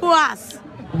they open us.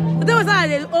 Today we saw that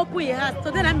they open your house.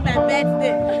 Today is my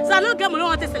birthday. So I don't get money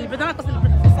want to celebrate. I'm not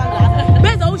celebrate Sandra.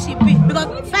 Based on who she be. Because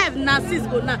 5 now 6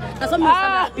 go now. That's what me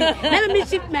Sandra be. Let me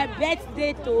shift my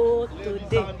birthday to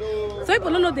today. So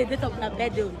people don't know the date of my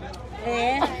birthday.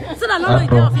 So I don't know the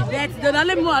day of your birthday. Now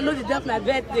let me know the day of my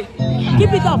birthday.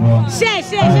 Keep it up. Share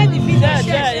the video.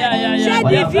 Share the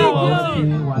video.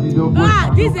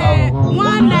 This is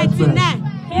 199.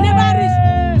 You never reach.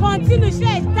 Continue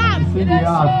share. Stop. My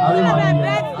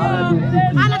birthday.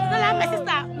 And I tell my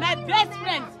sister, my best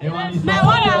friend, my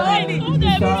one and only.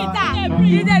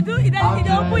 He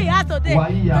do open your house today.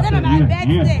 Today my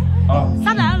birthday.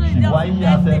 Sandra don't know the day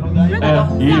of your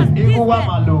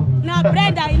birthday. Now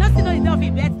Brenda, you don't see the day of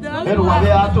your birthday.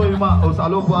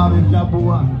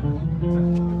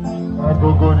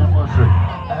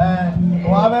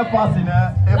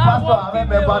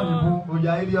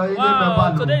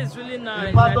 Today is really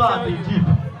nice. For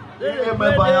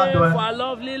our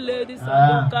lovely lady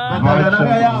Sadoka.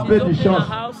 She's opening a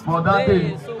house today,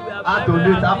 so we are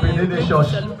very happy.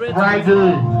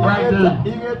 Friday.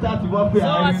 So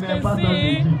as you can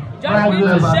see, just need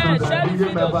to share the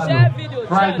video,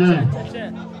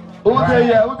 share. Who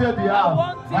did the house?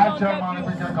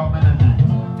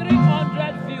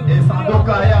 300 views.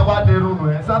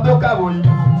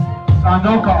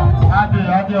 Sadoka, Adi,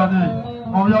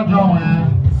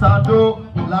 Sando,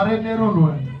 la reine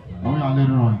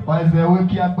why is there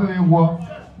wiki up with war?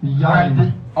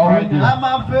 I'm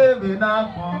a favorite now.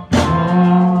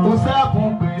 Usapu,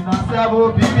 Nasabo,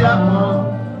 Bibiamo,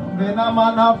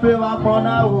 Venamana, Feva,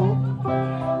 Ponao,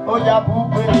 Oyapu,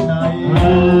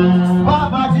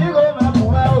 Baba, Digo,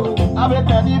 Mapuao,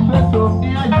 Abetani, Feso,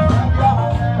 near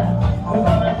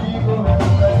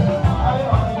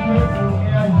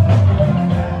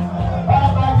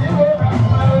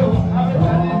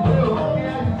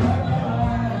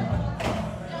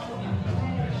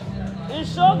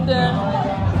Show them.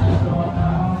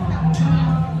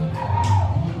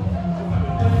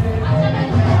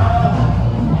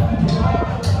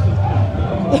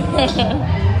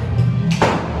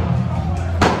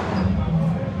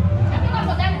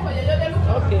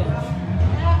 Okay.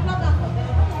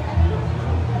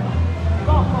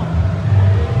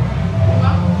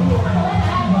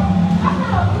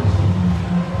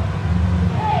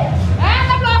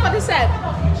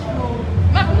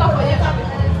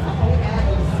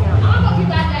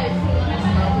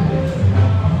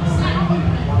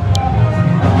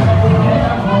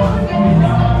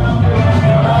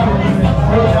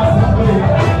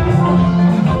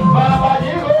 Baba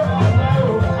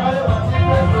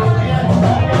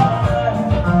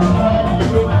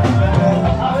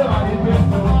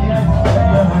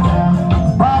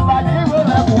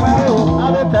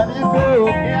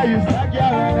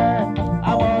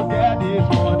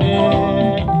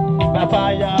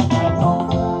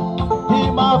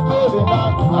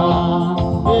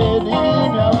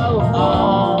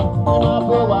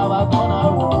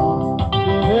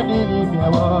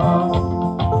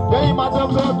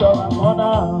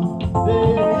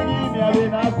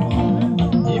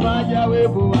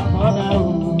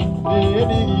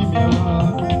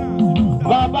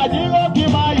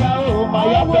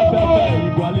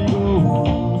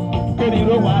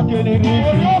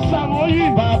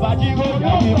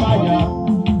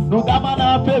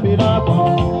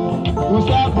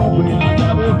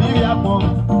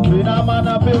na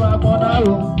mana pe wa kona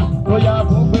o. Oya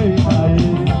bugbe na e.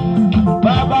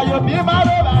 Baba yo bi ma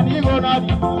re ba ni go na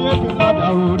di me ke na da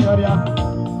o daria.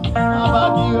 Baba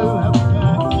di o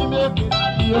ni me ke na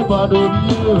di o ba do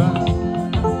bi o.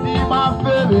 Di ma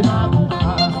fe be na ku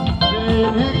ha. E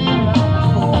ni na.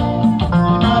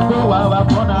 Ina go wa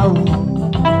kona o.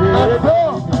 E go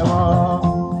ewo.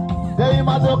 Dey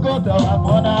ma do ko ta wa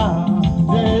kona.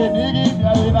 Dey ni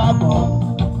ya ina ko.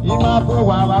 Ima go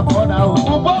wa kona o.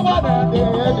 Ugbo ma na dey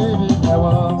ni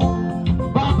ewo.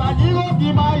 Baba yigo ki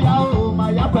ma ya o, ma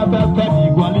ya pepe ni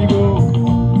gwaligo.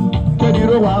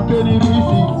 Keniro wa keniro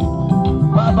isi.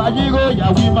 Baba yigo ya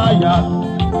wi ma ya.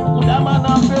 Udama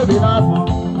na febe na so.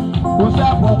 Usa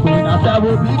pope na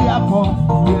sabo bidi apo.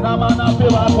 Udama na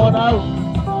febe akona o.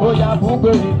 Oya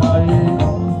bugbe na e.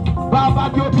 Baba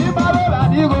jobi ma be la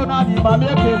digo na di ma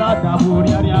meke na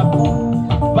daburi ari apo.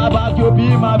 Baba jobi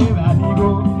ma be la digo,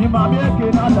 di ma meke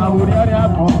na daburi ari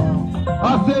apo.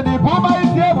 Ase ni buma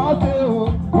ise mo se o,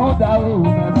 kuda o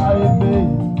me na ese.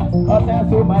 Ate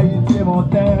so ma ise mo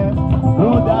te,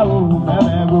 kuda o me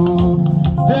me go.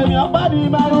 Demi abadi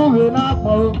ma ruwe na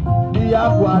po, di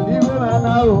apo ali we me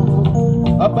na o.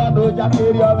 Oba no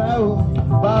jakeri o me o,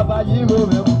 baba yi go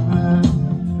me o.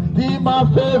 Di ma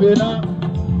febe na.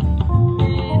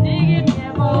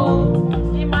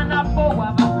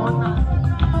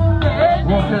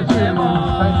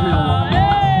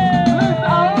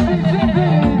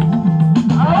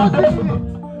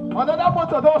 Another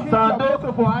motor don't hit your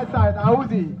motor for outside.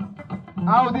 Audi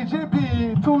GP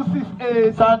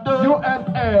 268 Sando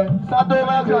USA. Sando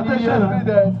Transportation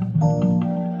needed.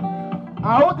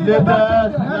 Audi the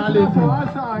for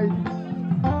outside.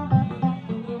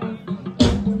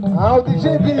 Audi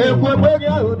GP.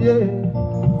 Ekwebonya odie.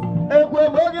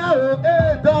 Ekwebonya o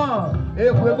edan.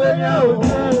 Ekwebonya o.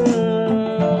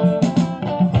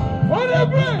 What a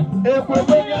break.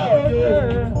 Ekwebonya odie.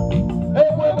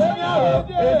 Ekwebonya o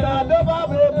edan do ba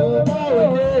bo ma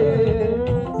odie.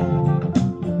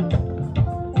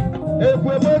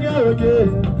 Ekwebonya odie.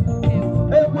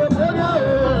 Ekwebonya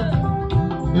o.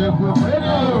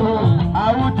 Ekwebonya o.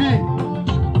 Audi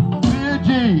CG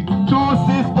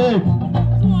 268.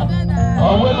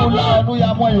 Ọ̀wé ló la ọdún ya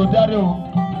mọ́ yóò dáre o,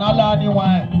 nálà ni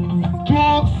wọ́n ẹ̀.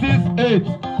 268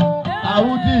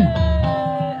 Audi.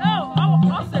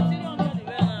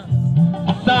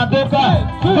 Sandoka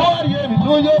tó rí èmi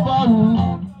tó yóò bá wù.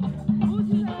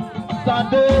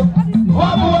 Sando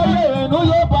wọ́n mú wáyé ìlú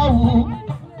yóò bá wù.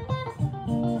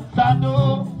 Sando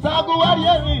sago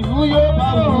wáyé èmi ìlú yóò bá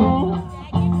wù.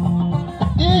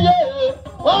 Iye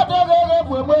wọ́n dọ́gọ́gọ́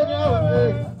gbogbo ní òde.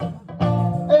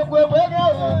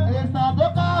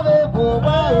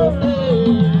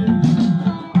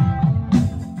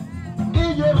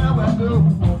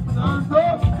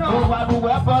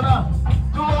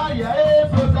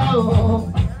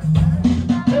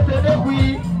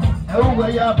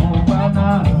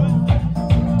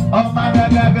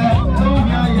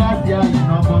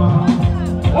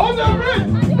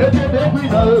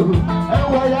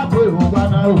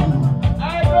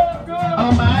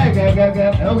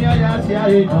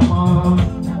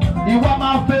 Ìwọ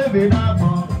máa fẹ́ bèèrè náà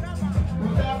mọ́.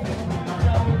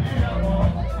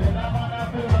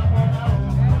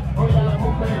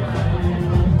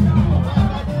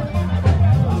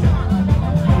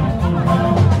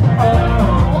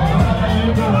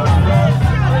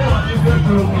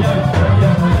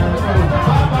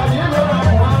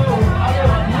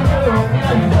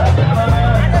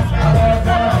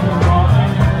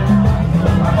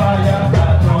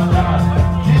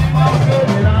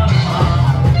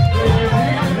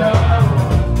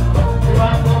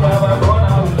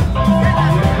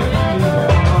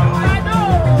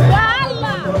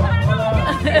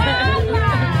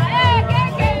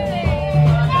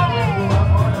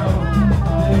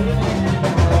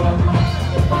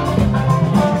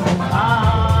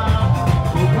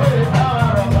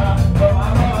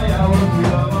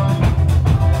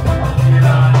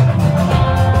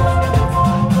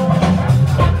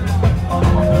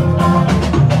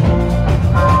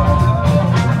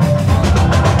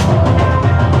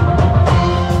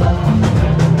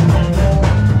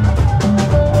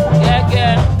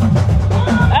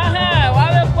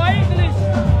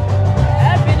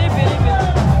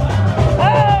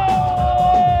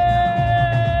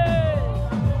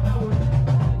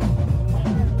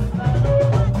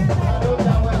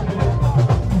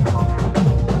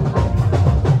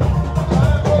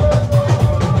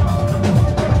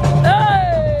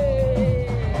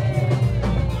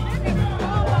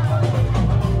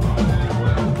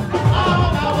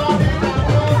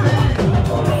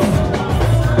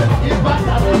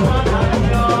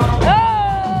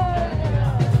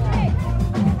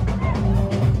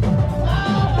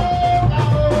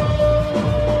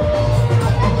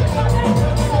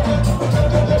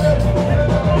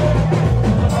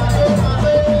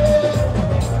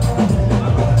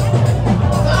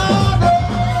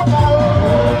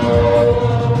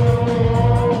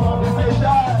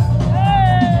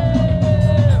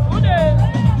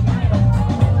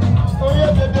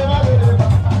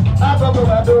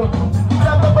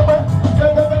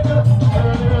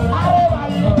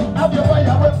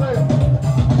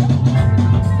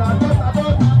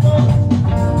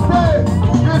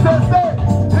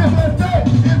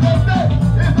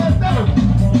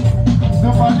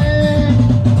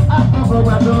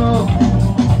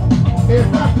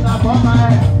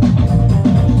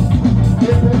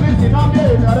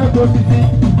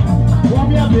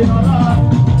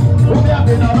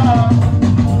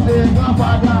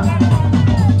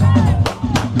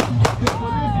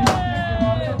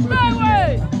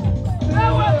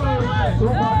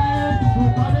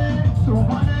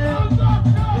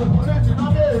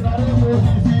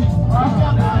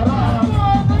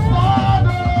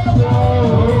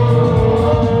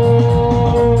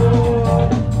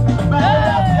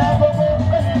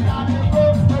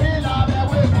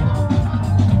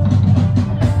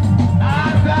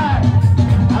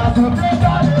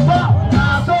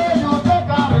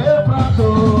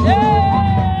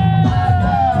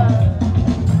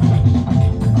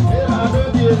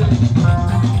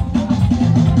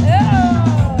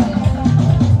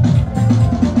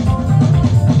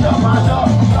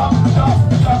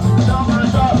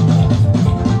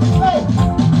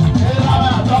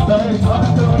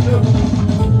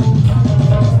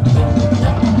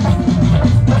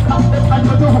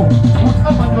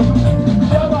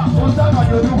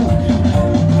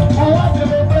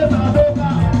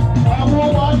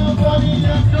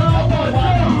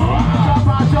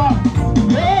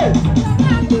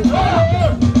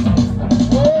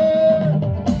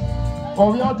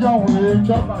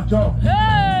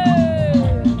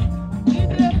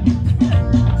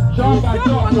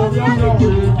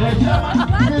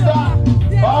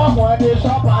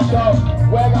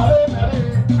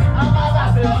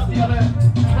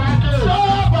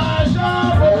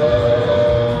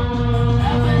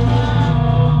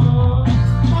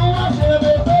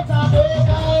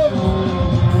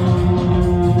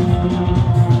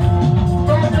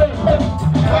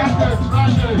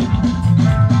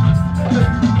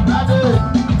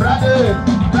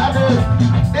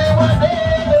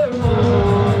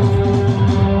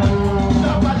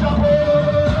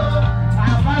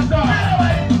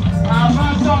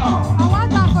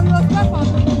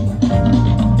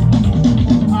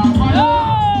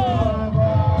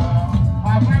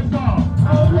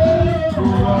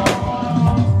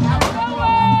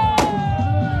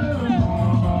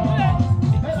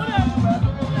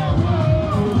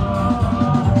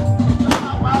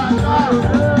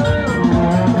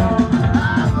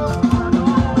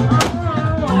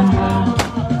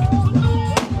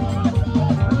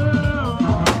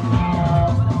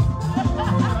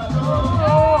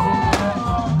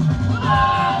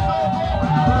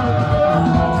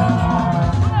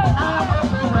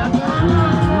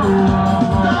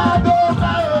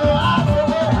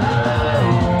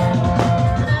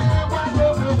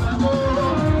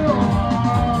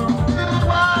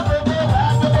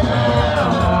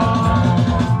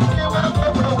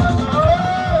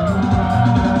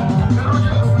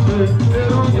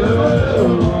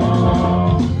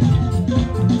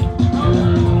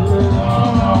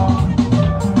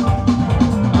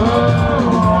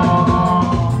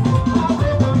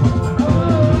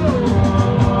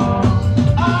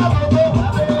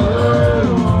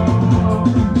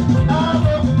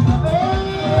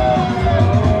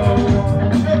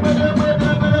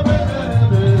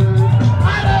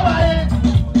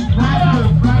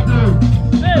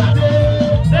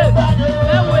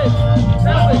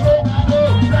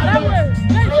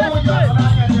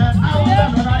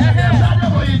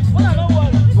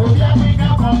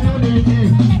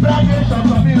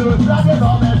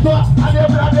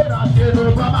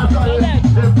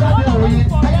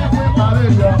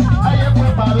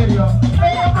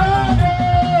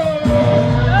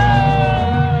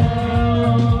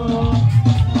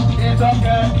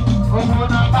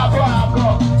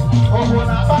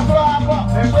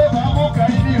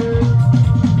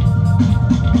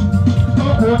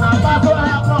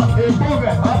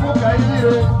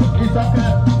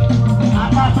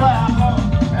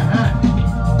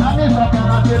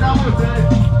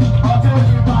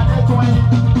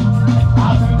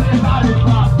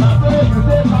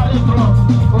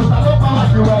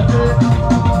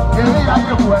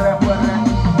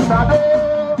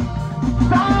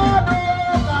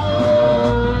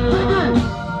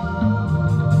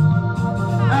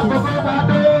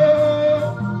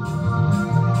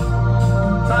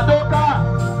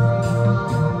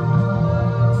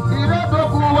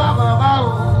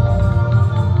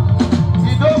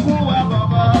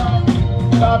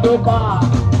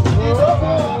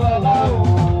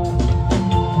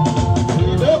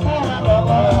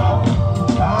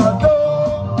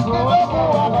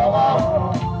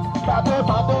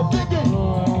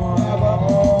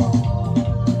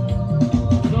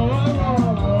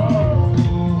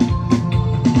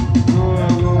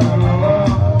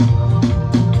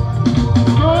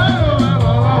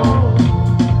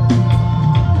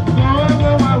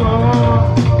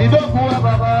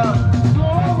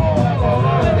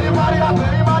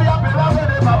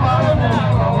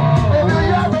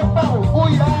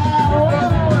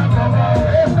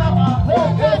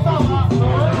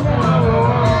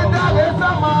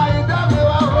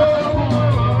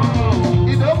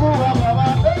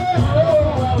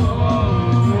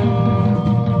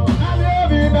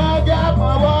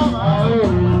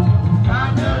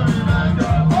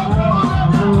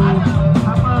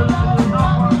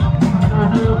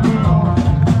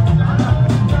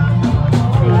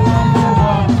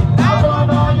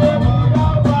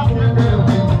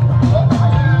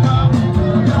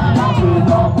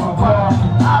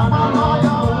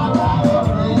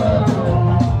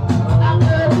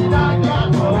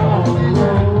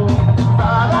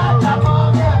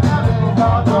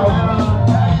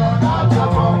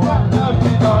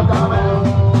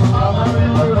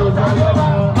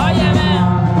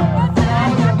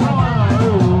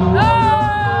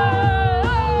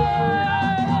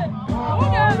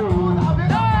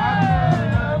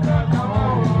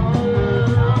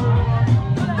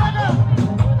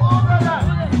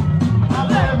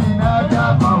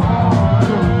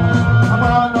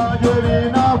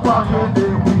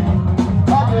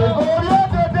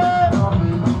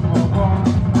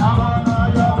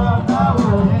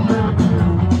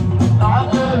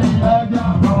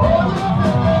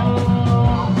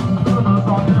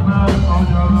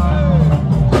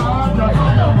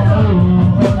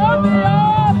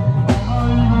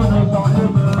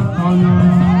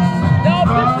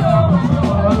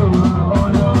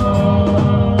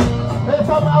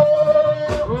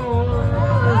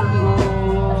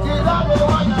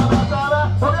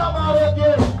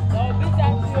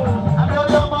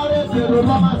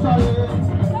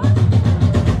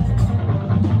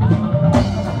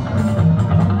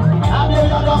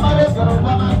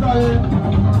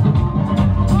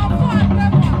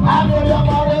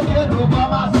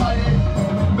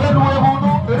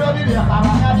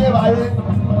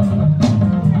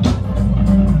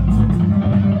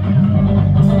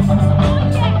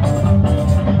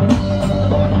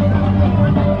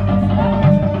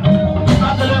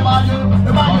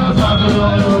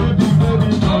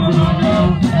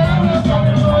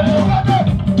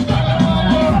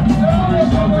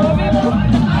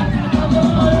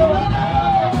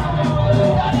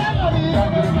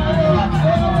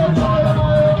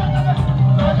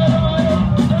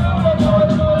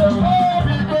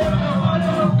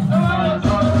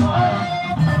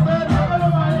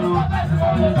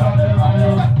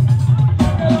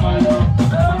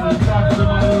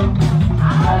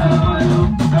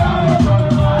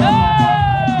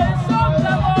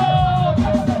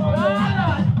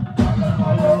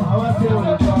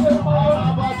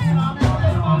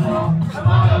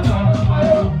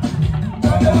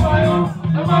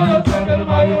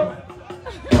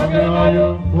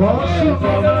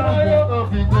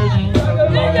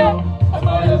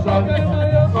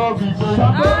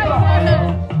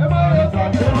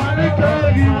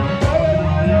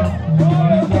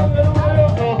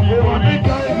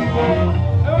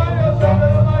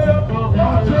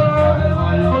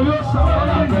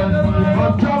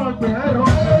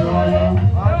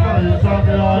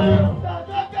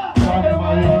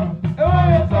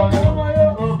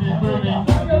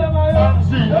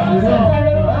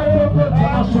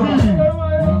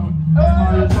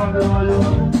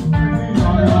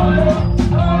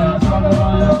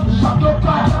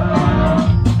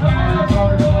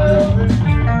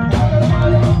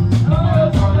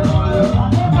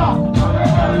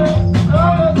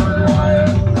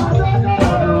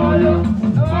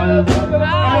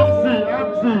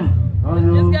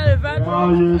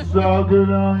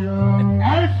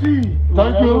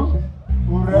 Thank you.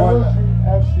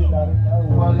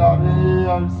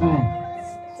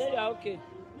 Say you're okay.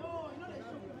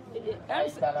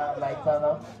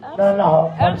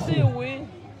 MC win.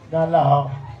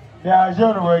 Yeah,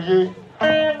 John, where you?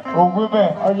 Oh,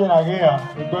 women, are you not here?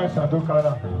 The boys are doing kind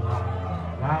of.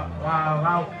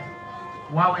 Wow.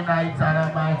 Wow, we night,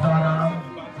 my son.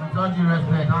 Don't you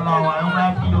respect? Hello, I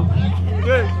want to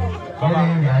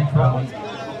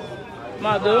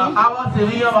Mado. I want to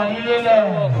hear my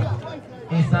little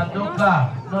in Sandoka.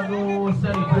 Not to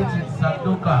celebrate in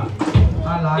Sandoka.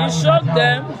 He shot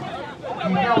them.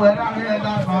 You know, when I'm here,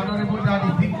 that honorable that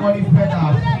the big money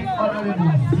feathers,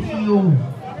 honorable CEO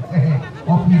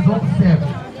of his own self,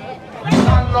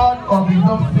 landlord of his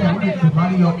own self, who is to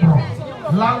marry your crop.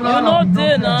 Landlord You know of his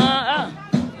they own self.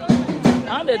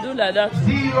 how they do like that?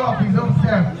 CEO of his own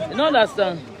self. You don't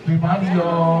understand. The marry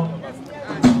your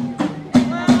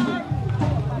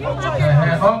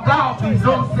Oga of his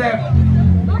own self.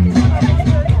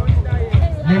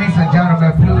 Ladies and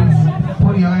gentlemen, please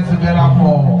put your hands together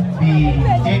for the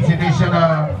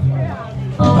international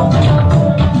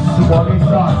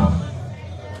Sumalisas.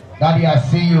 Daddy, I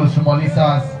see you,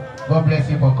 Sumalisas. God bless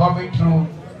you for coming through.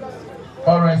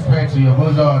 All respect to your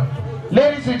bosom.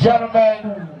 Ladies and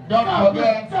gentlemen, don't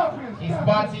forget, it's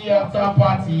party after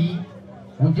party.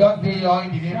 We just did all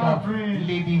in the name of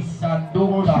Lady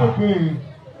Sandoka.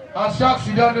 And sharks,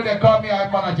 you don't know they call me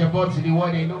hype manager, but to the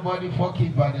one ain't nobody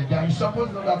fucking by the guy. You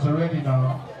supposed to know that already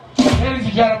now. Ladies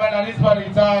and gentlemen, at this point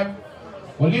in time,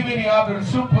 we're leaving the house with a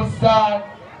superstar,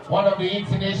 one of the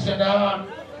international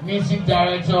music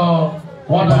director,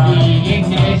 one of the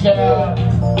international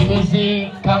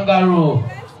music kangaroo.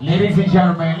 Ladies and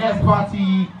gentlemen, let's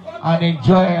party and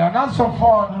enjoy and have some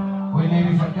fun with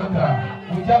ladies and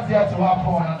gentlemen. We're just here to have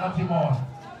fun and nothing more.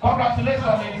 Congratulations,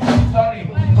 ladies. Sorry.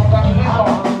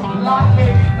 Congratulations, last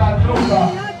ladies and gentlemen.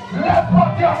 Let's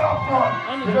party and have fun.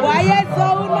 Why is so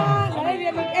long?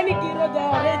 Any kilo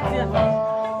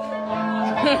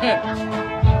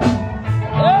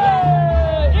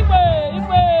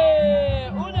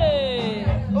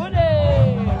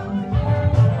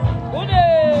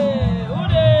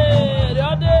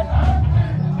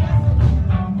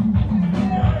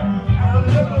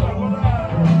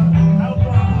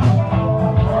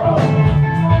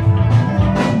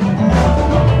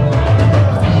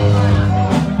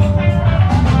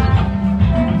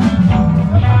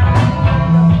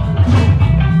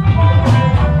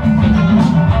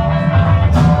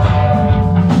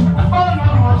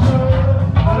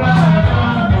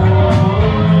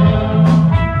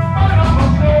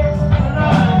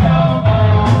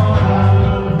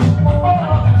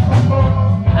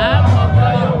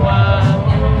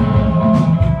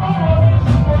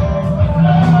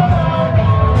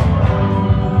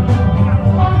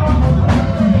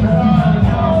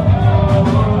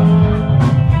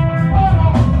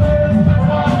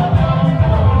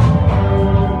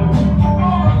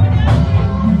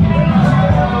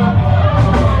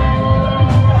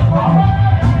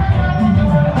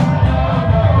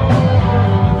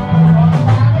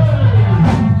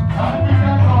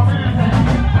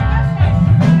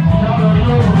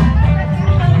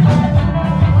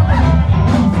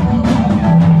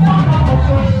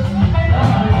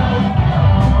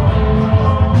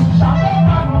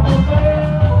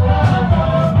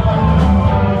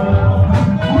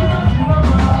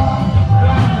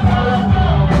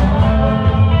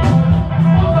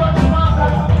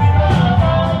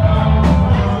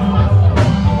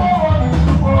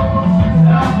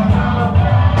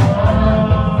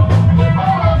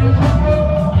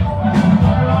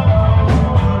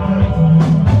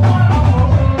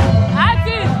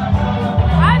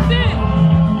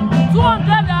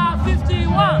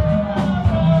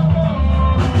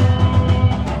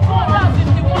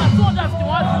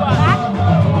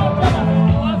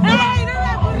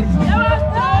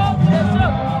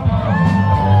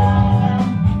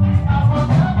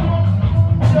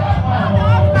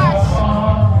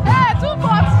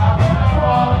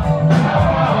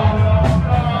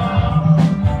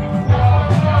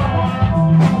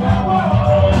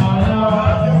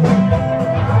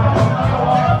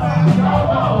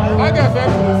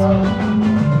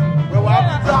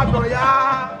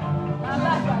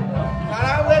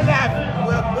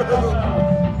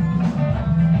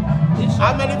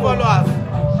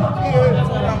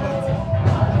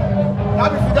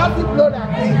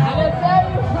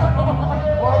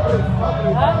He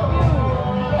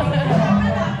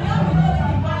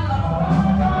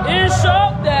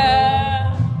showed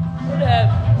them.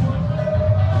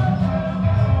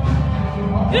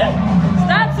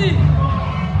 Statue.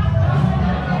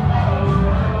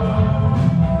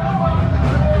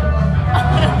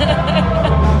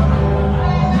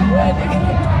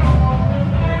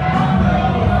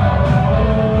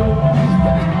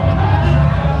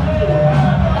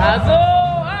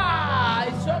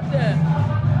 He showed them.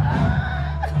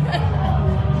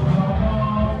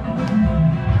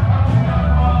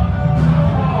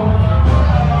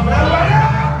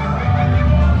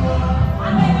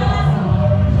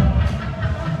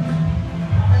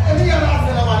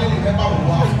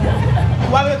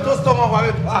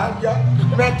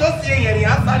 Mais toi, si il y a rien,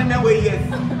 ça ne me voit yes.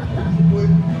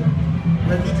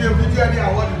 Mais vidéo, elle est à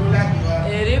voir de là.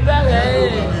 Et il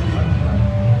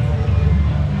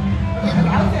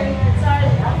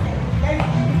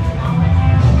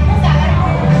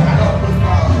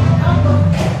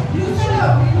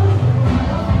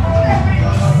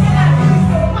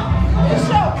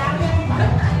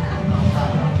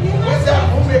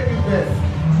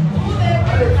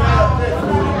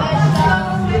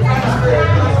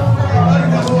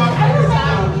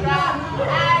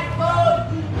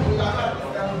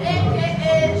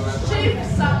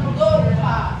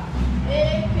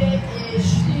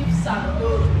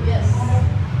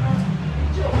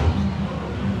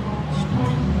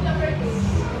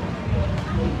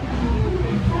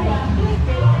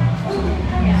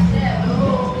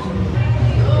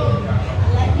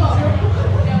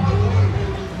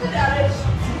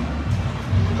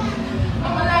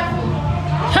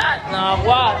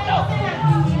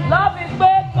Love is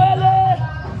big,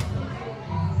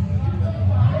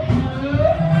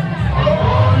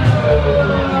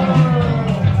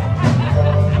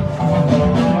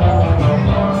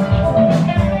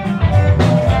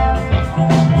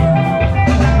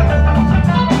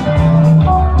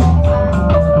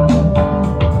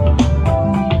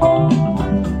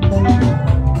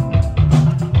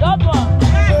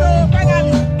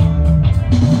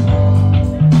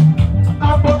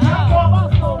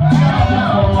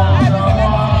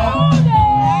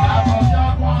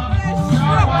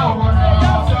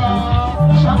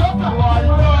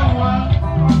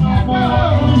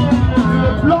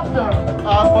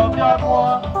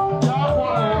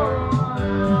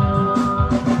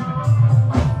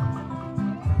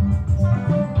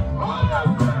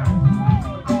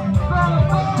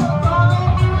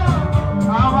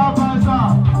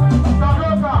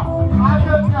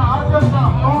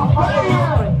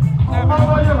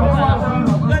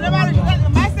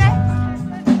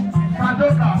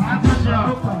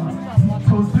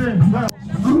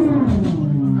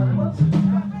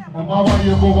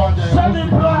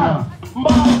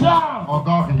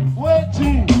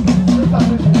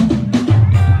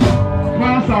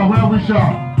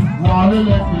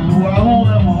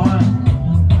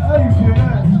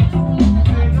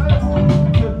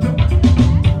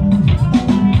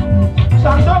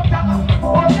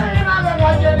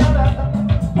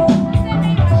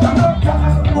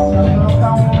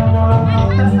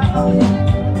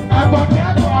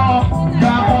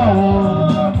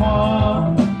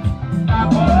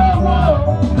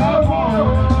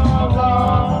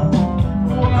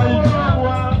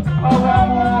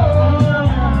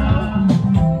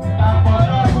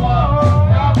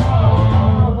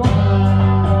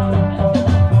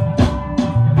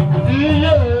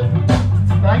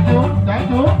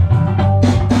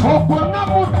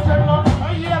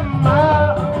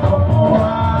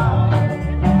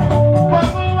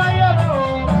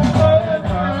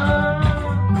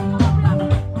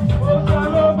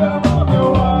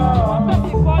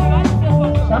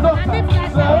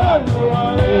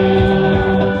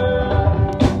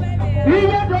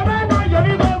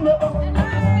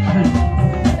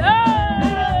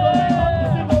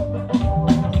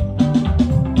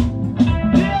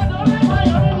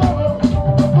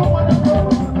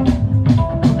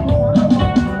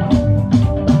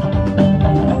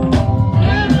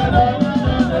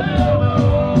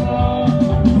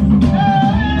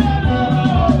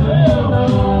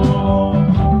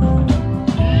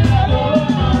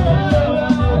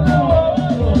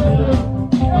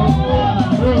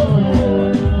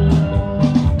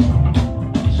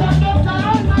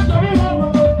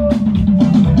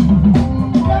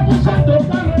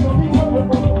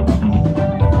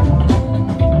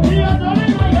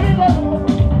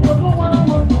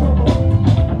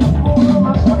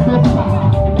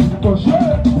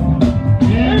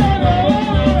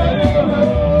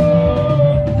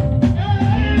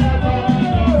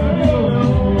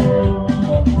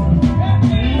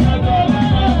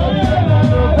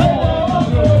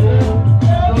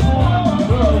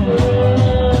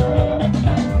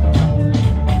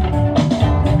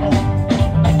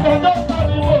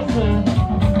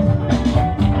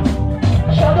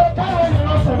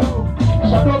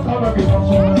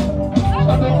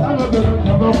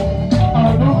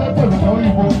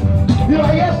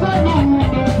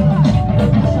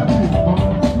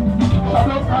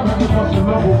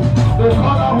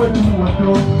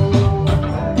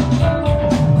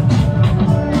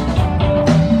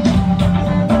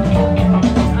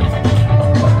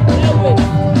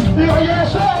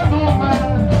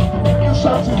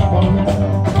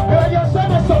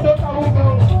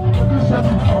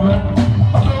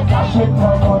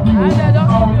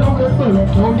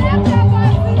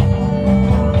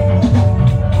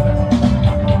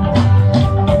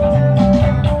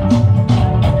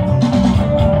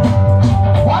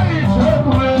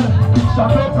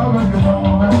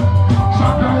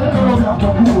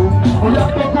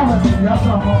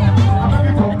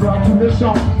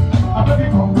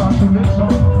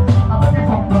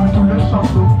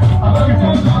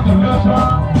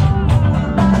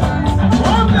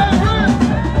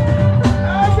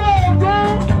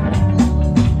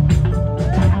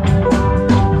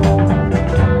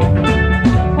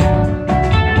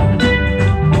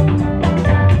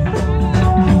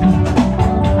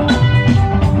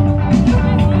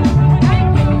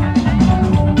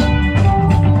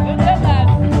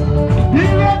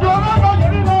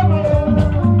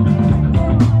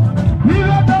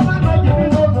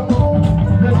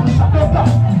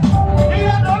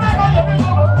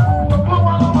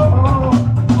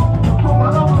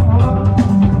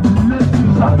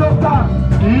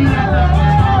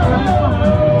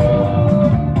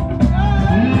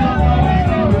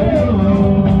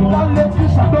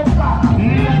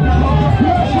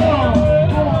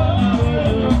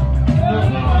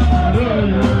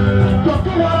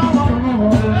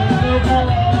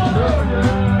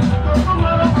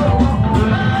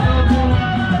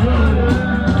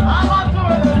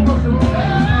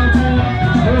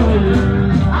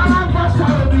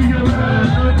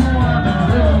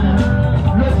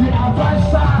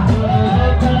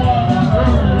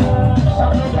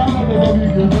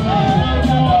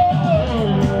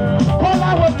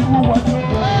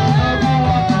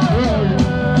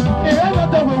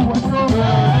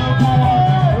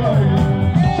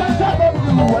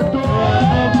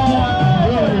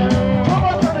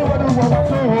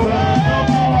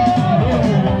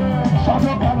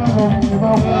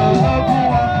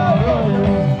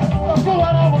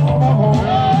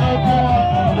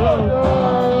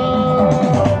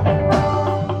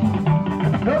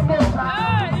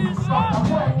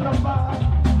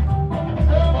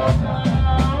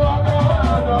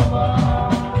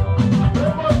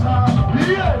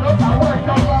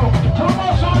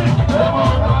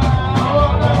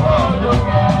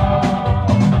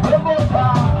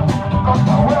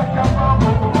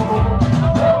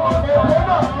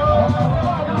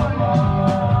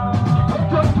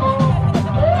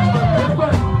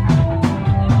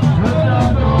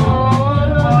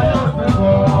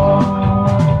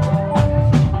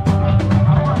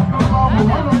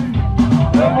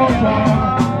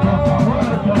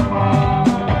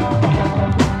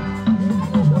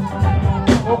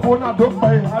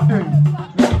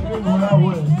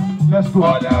 Let's go.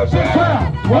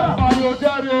 Where are you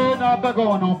there? Now back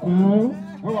on Uncle.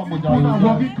 Where are you?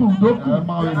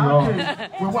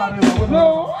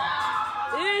 No.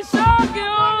 He's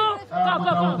shocking. Come.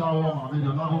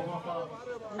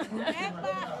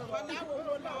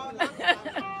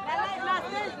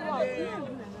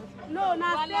 No,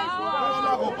 not this one.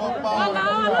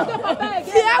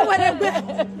 See, I would have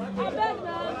been.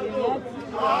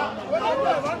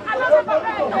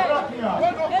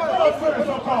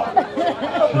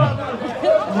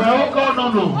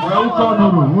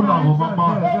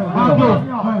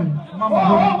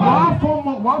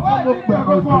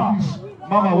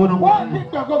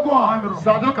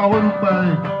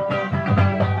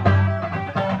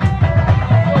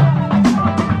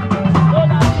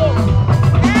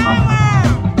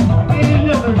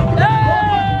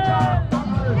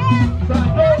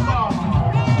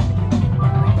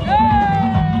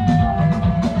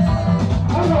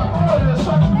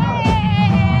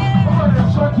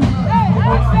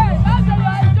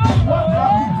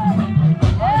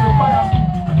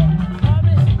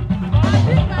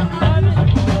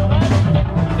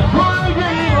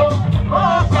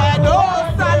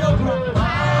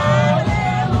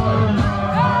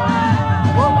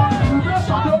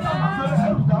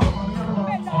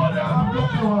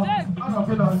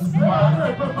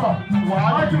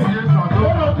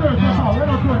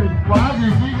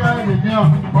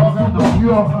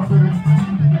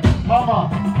 Mama,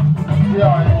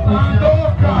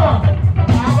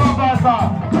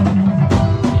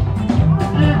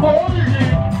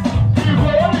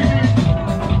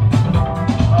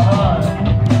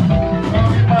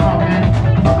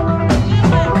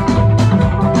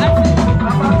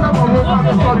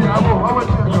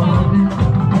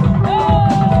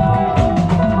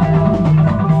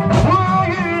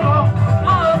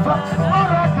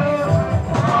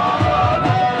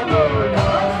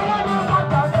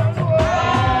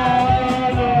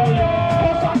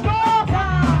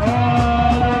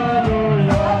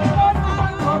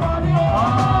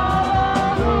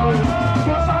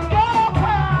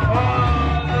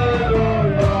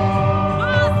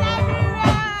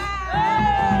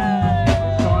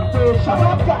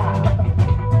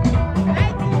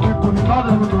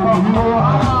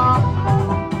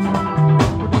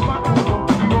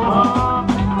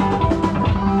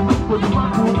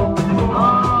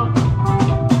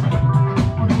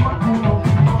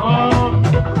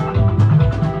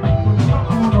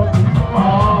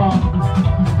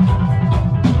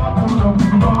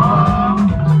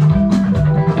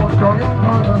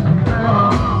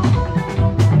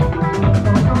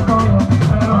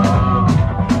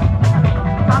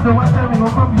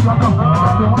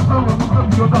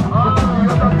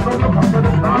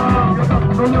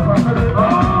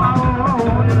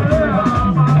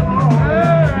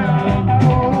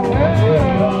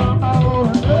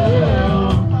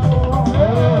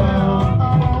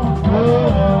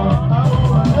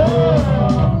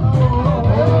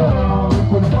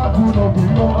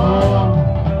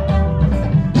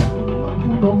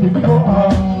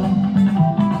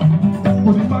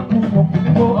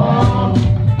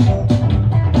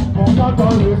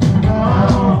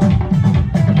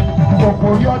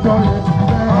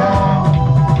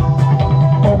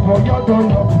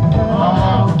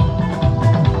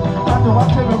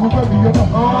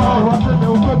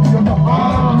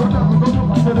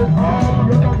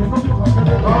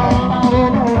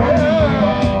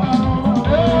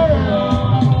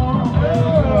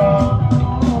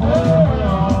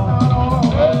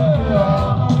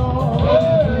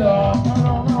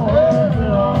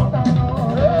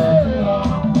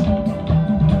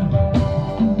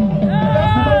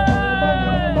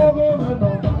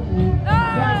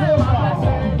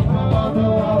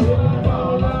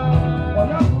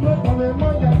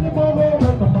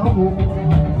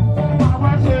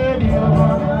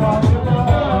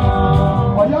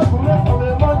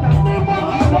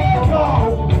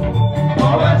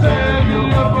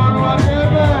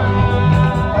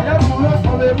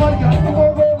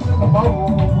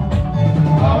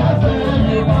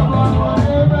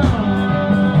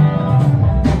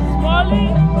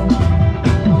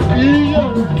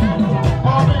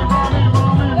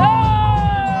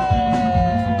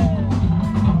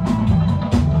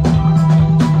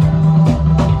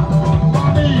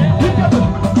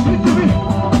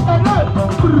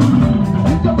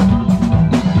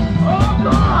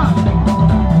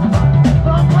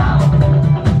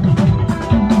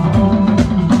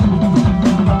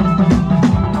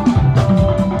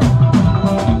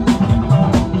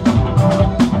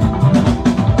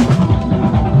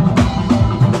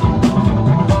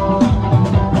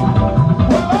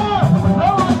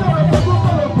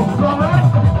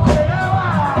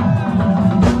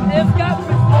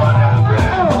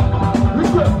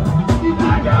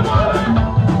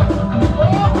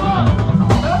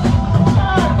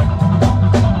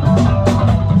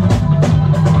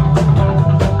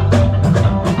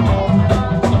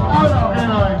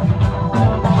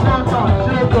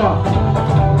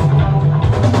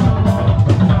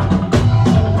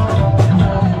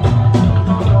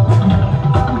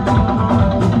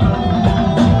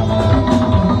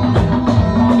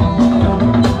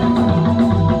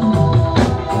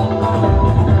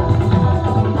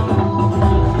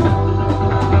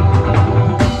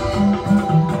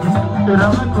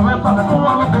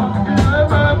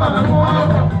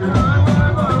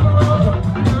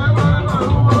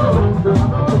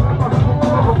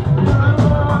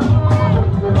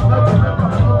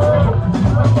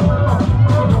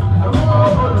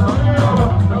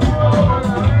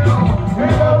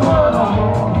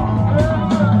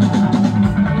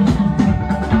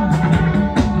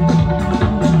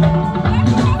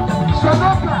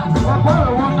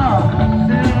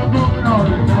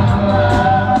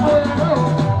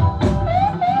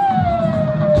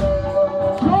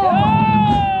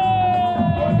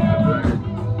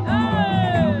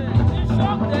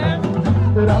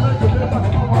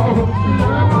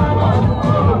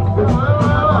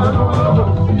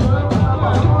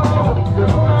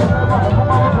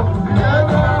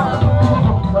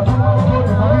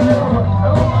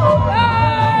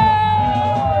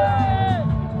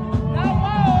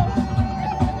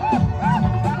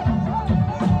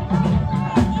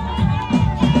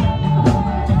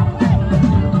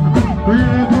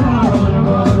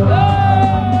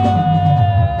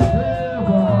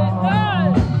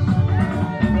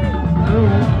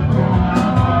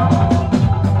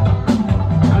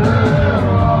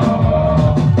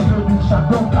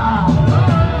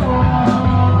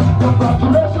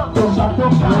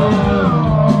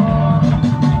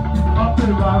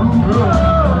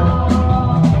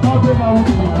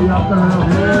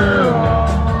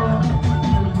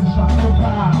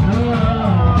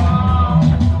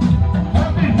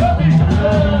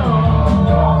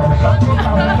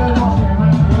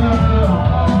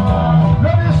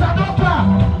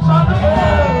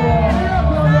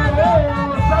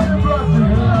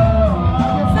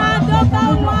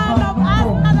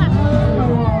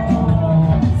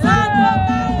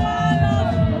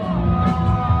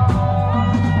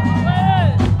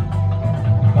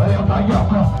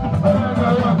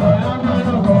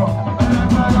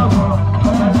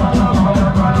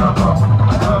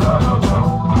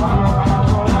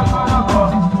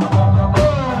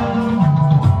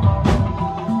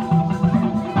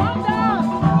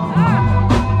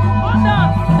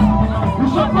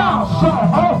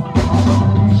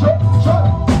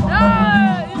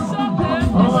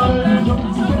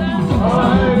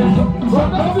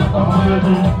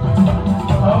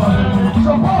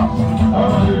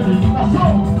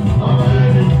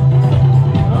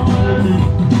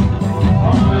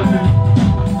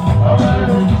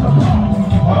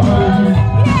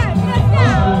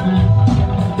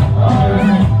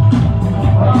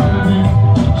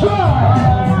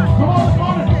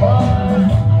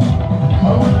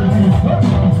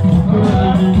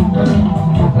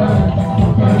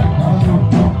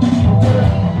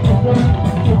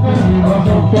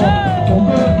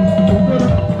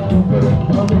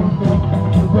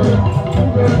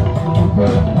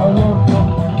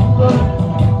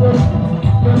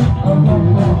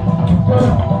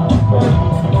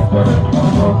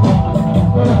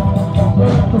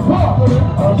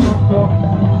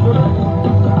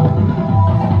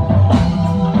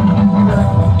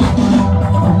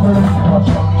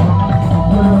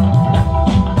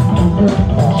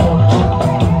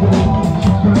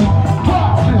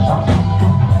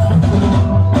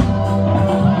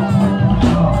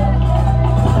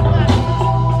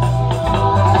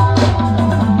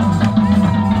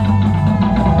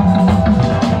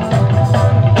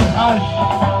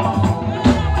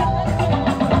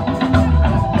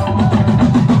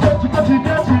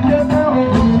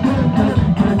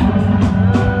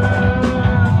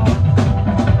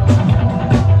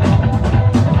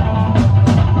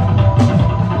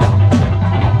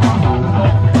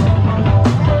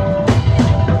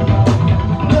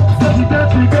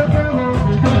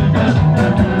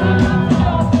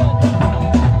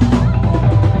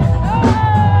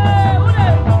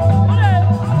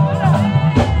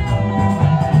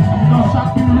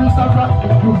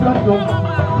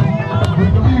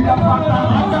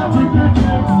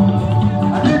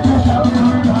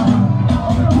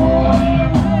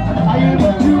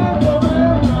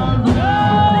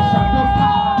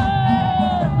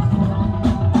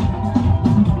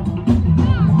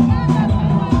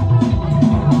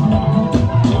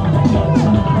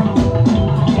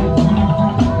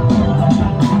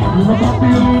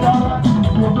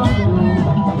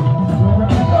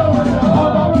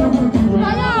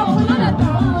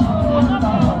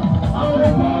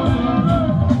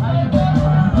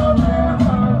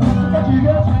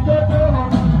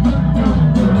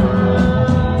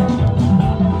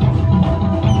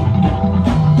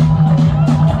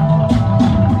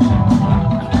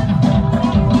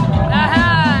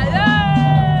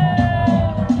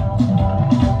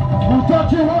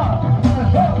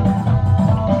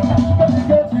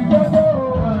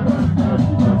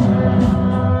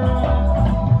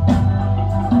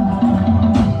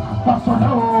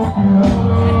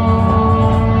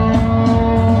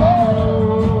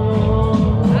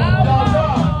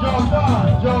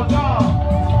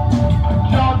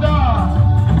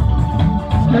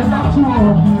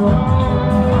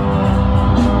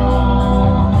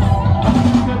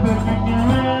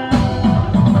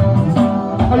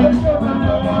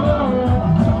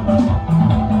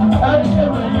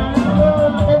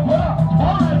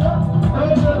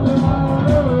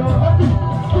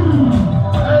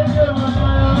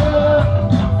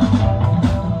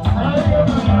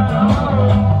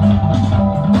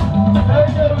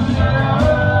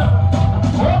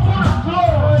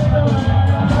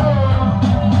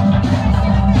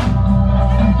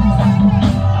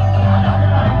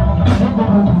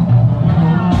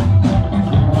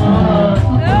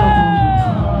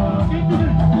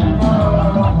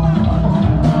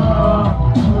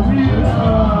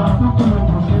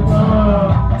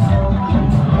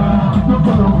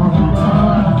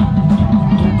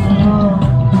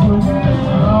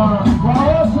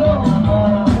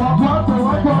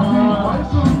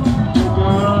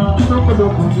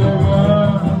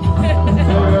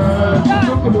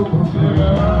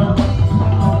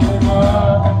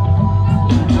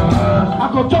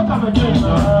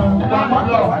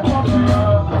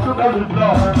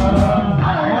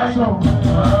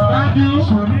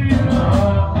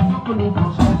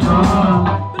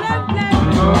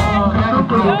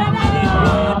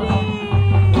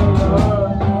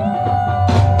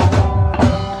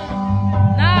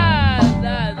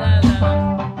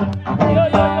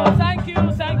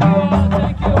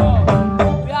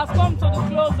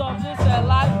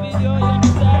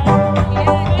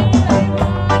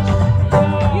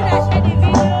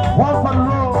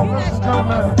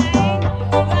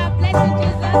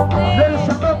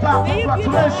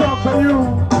 Congratulations to you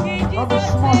on the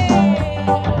small.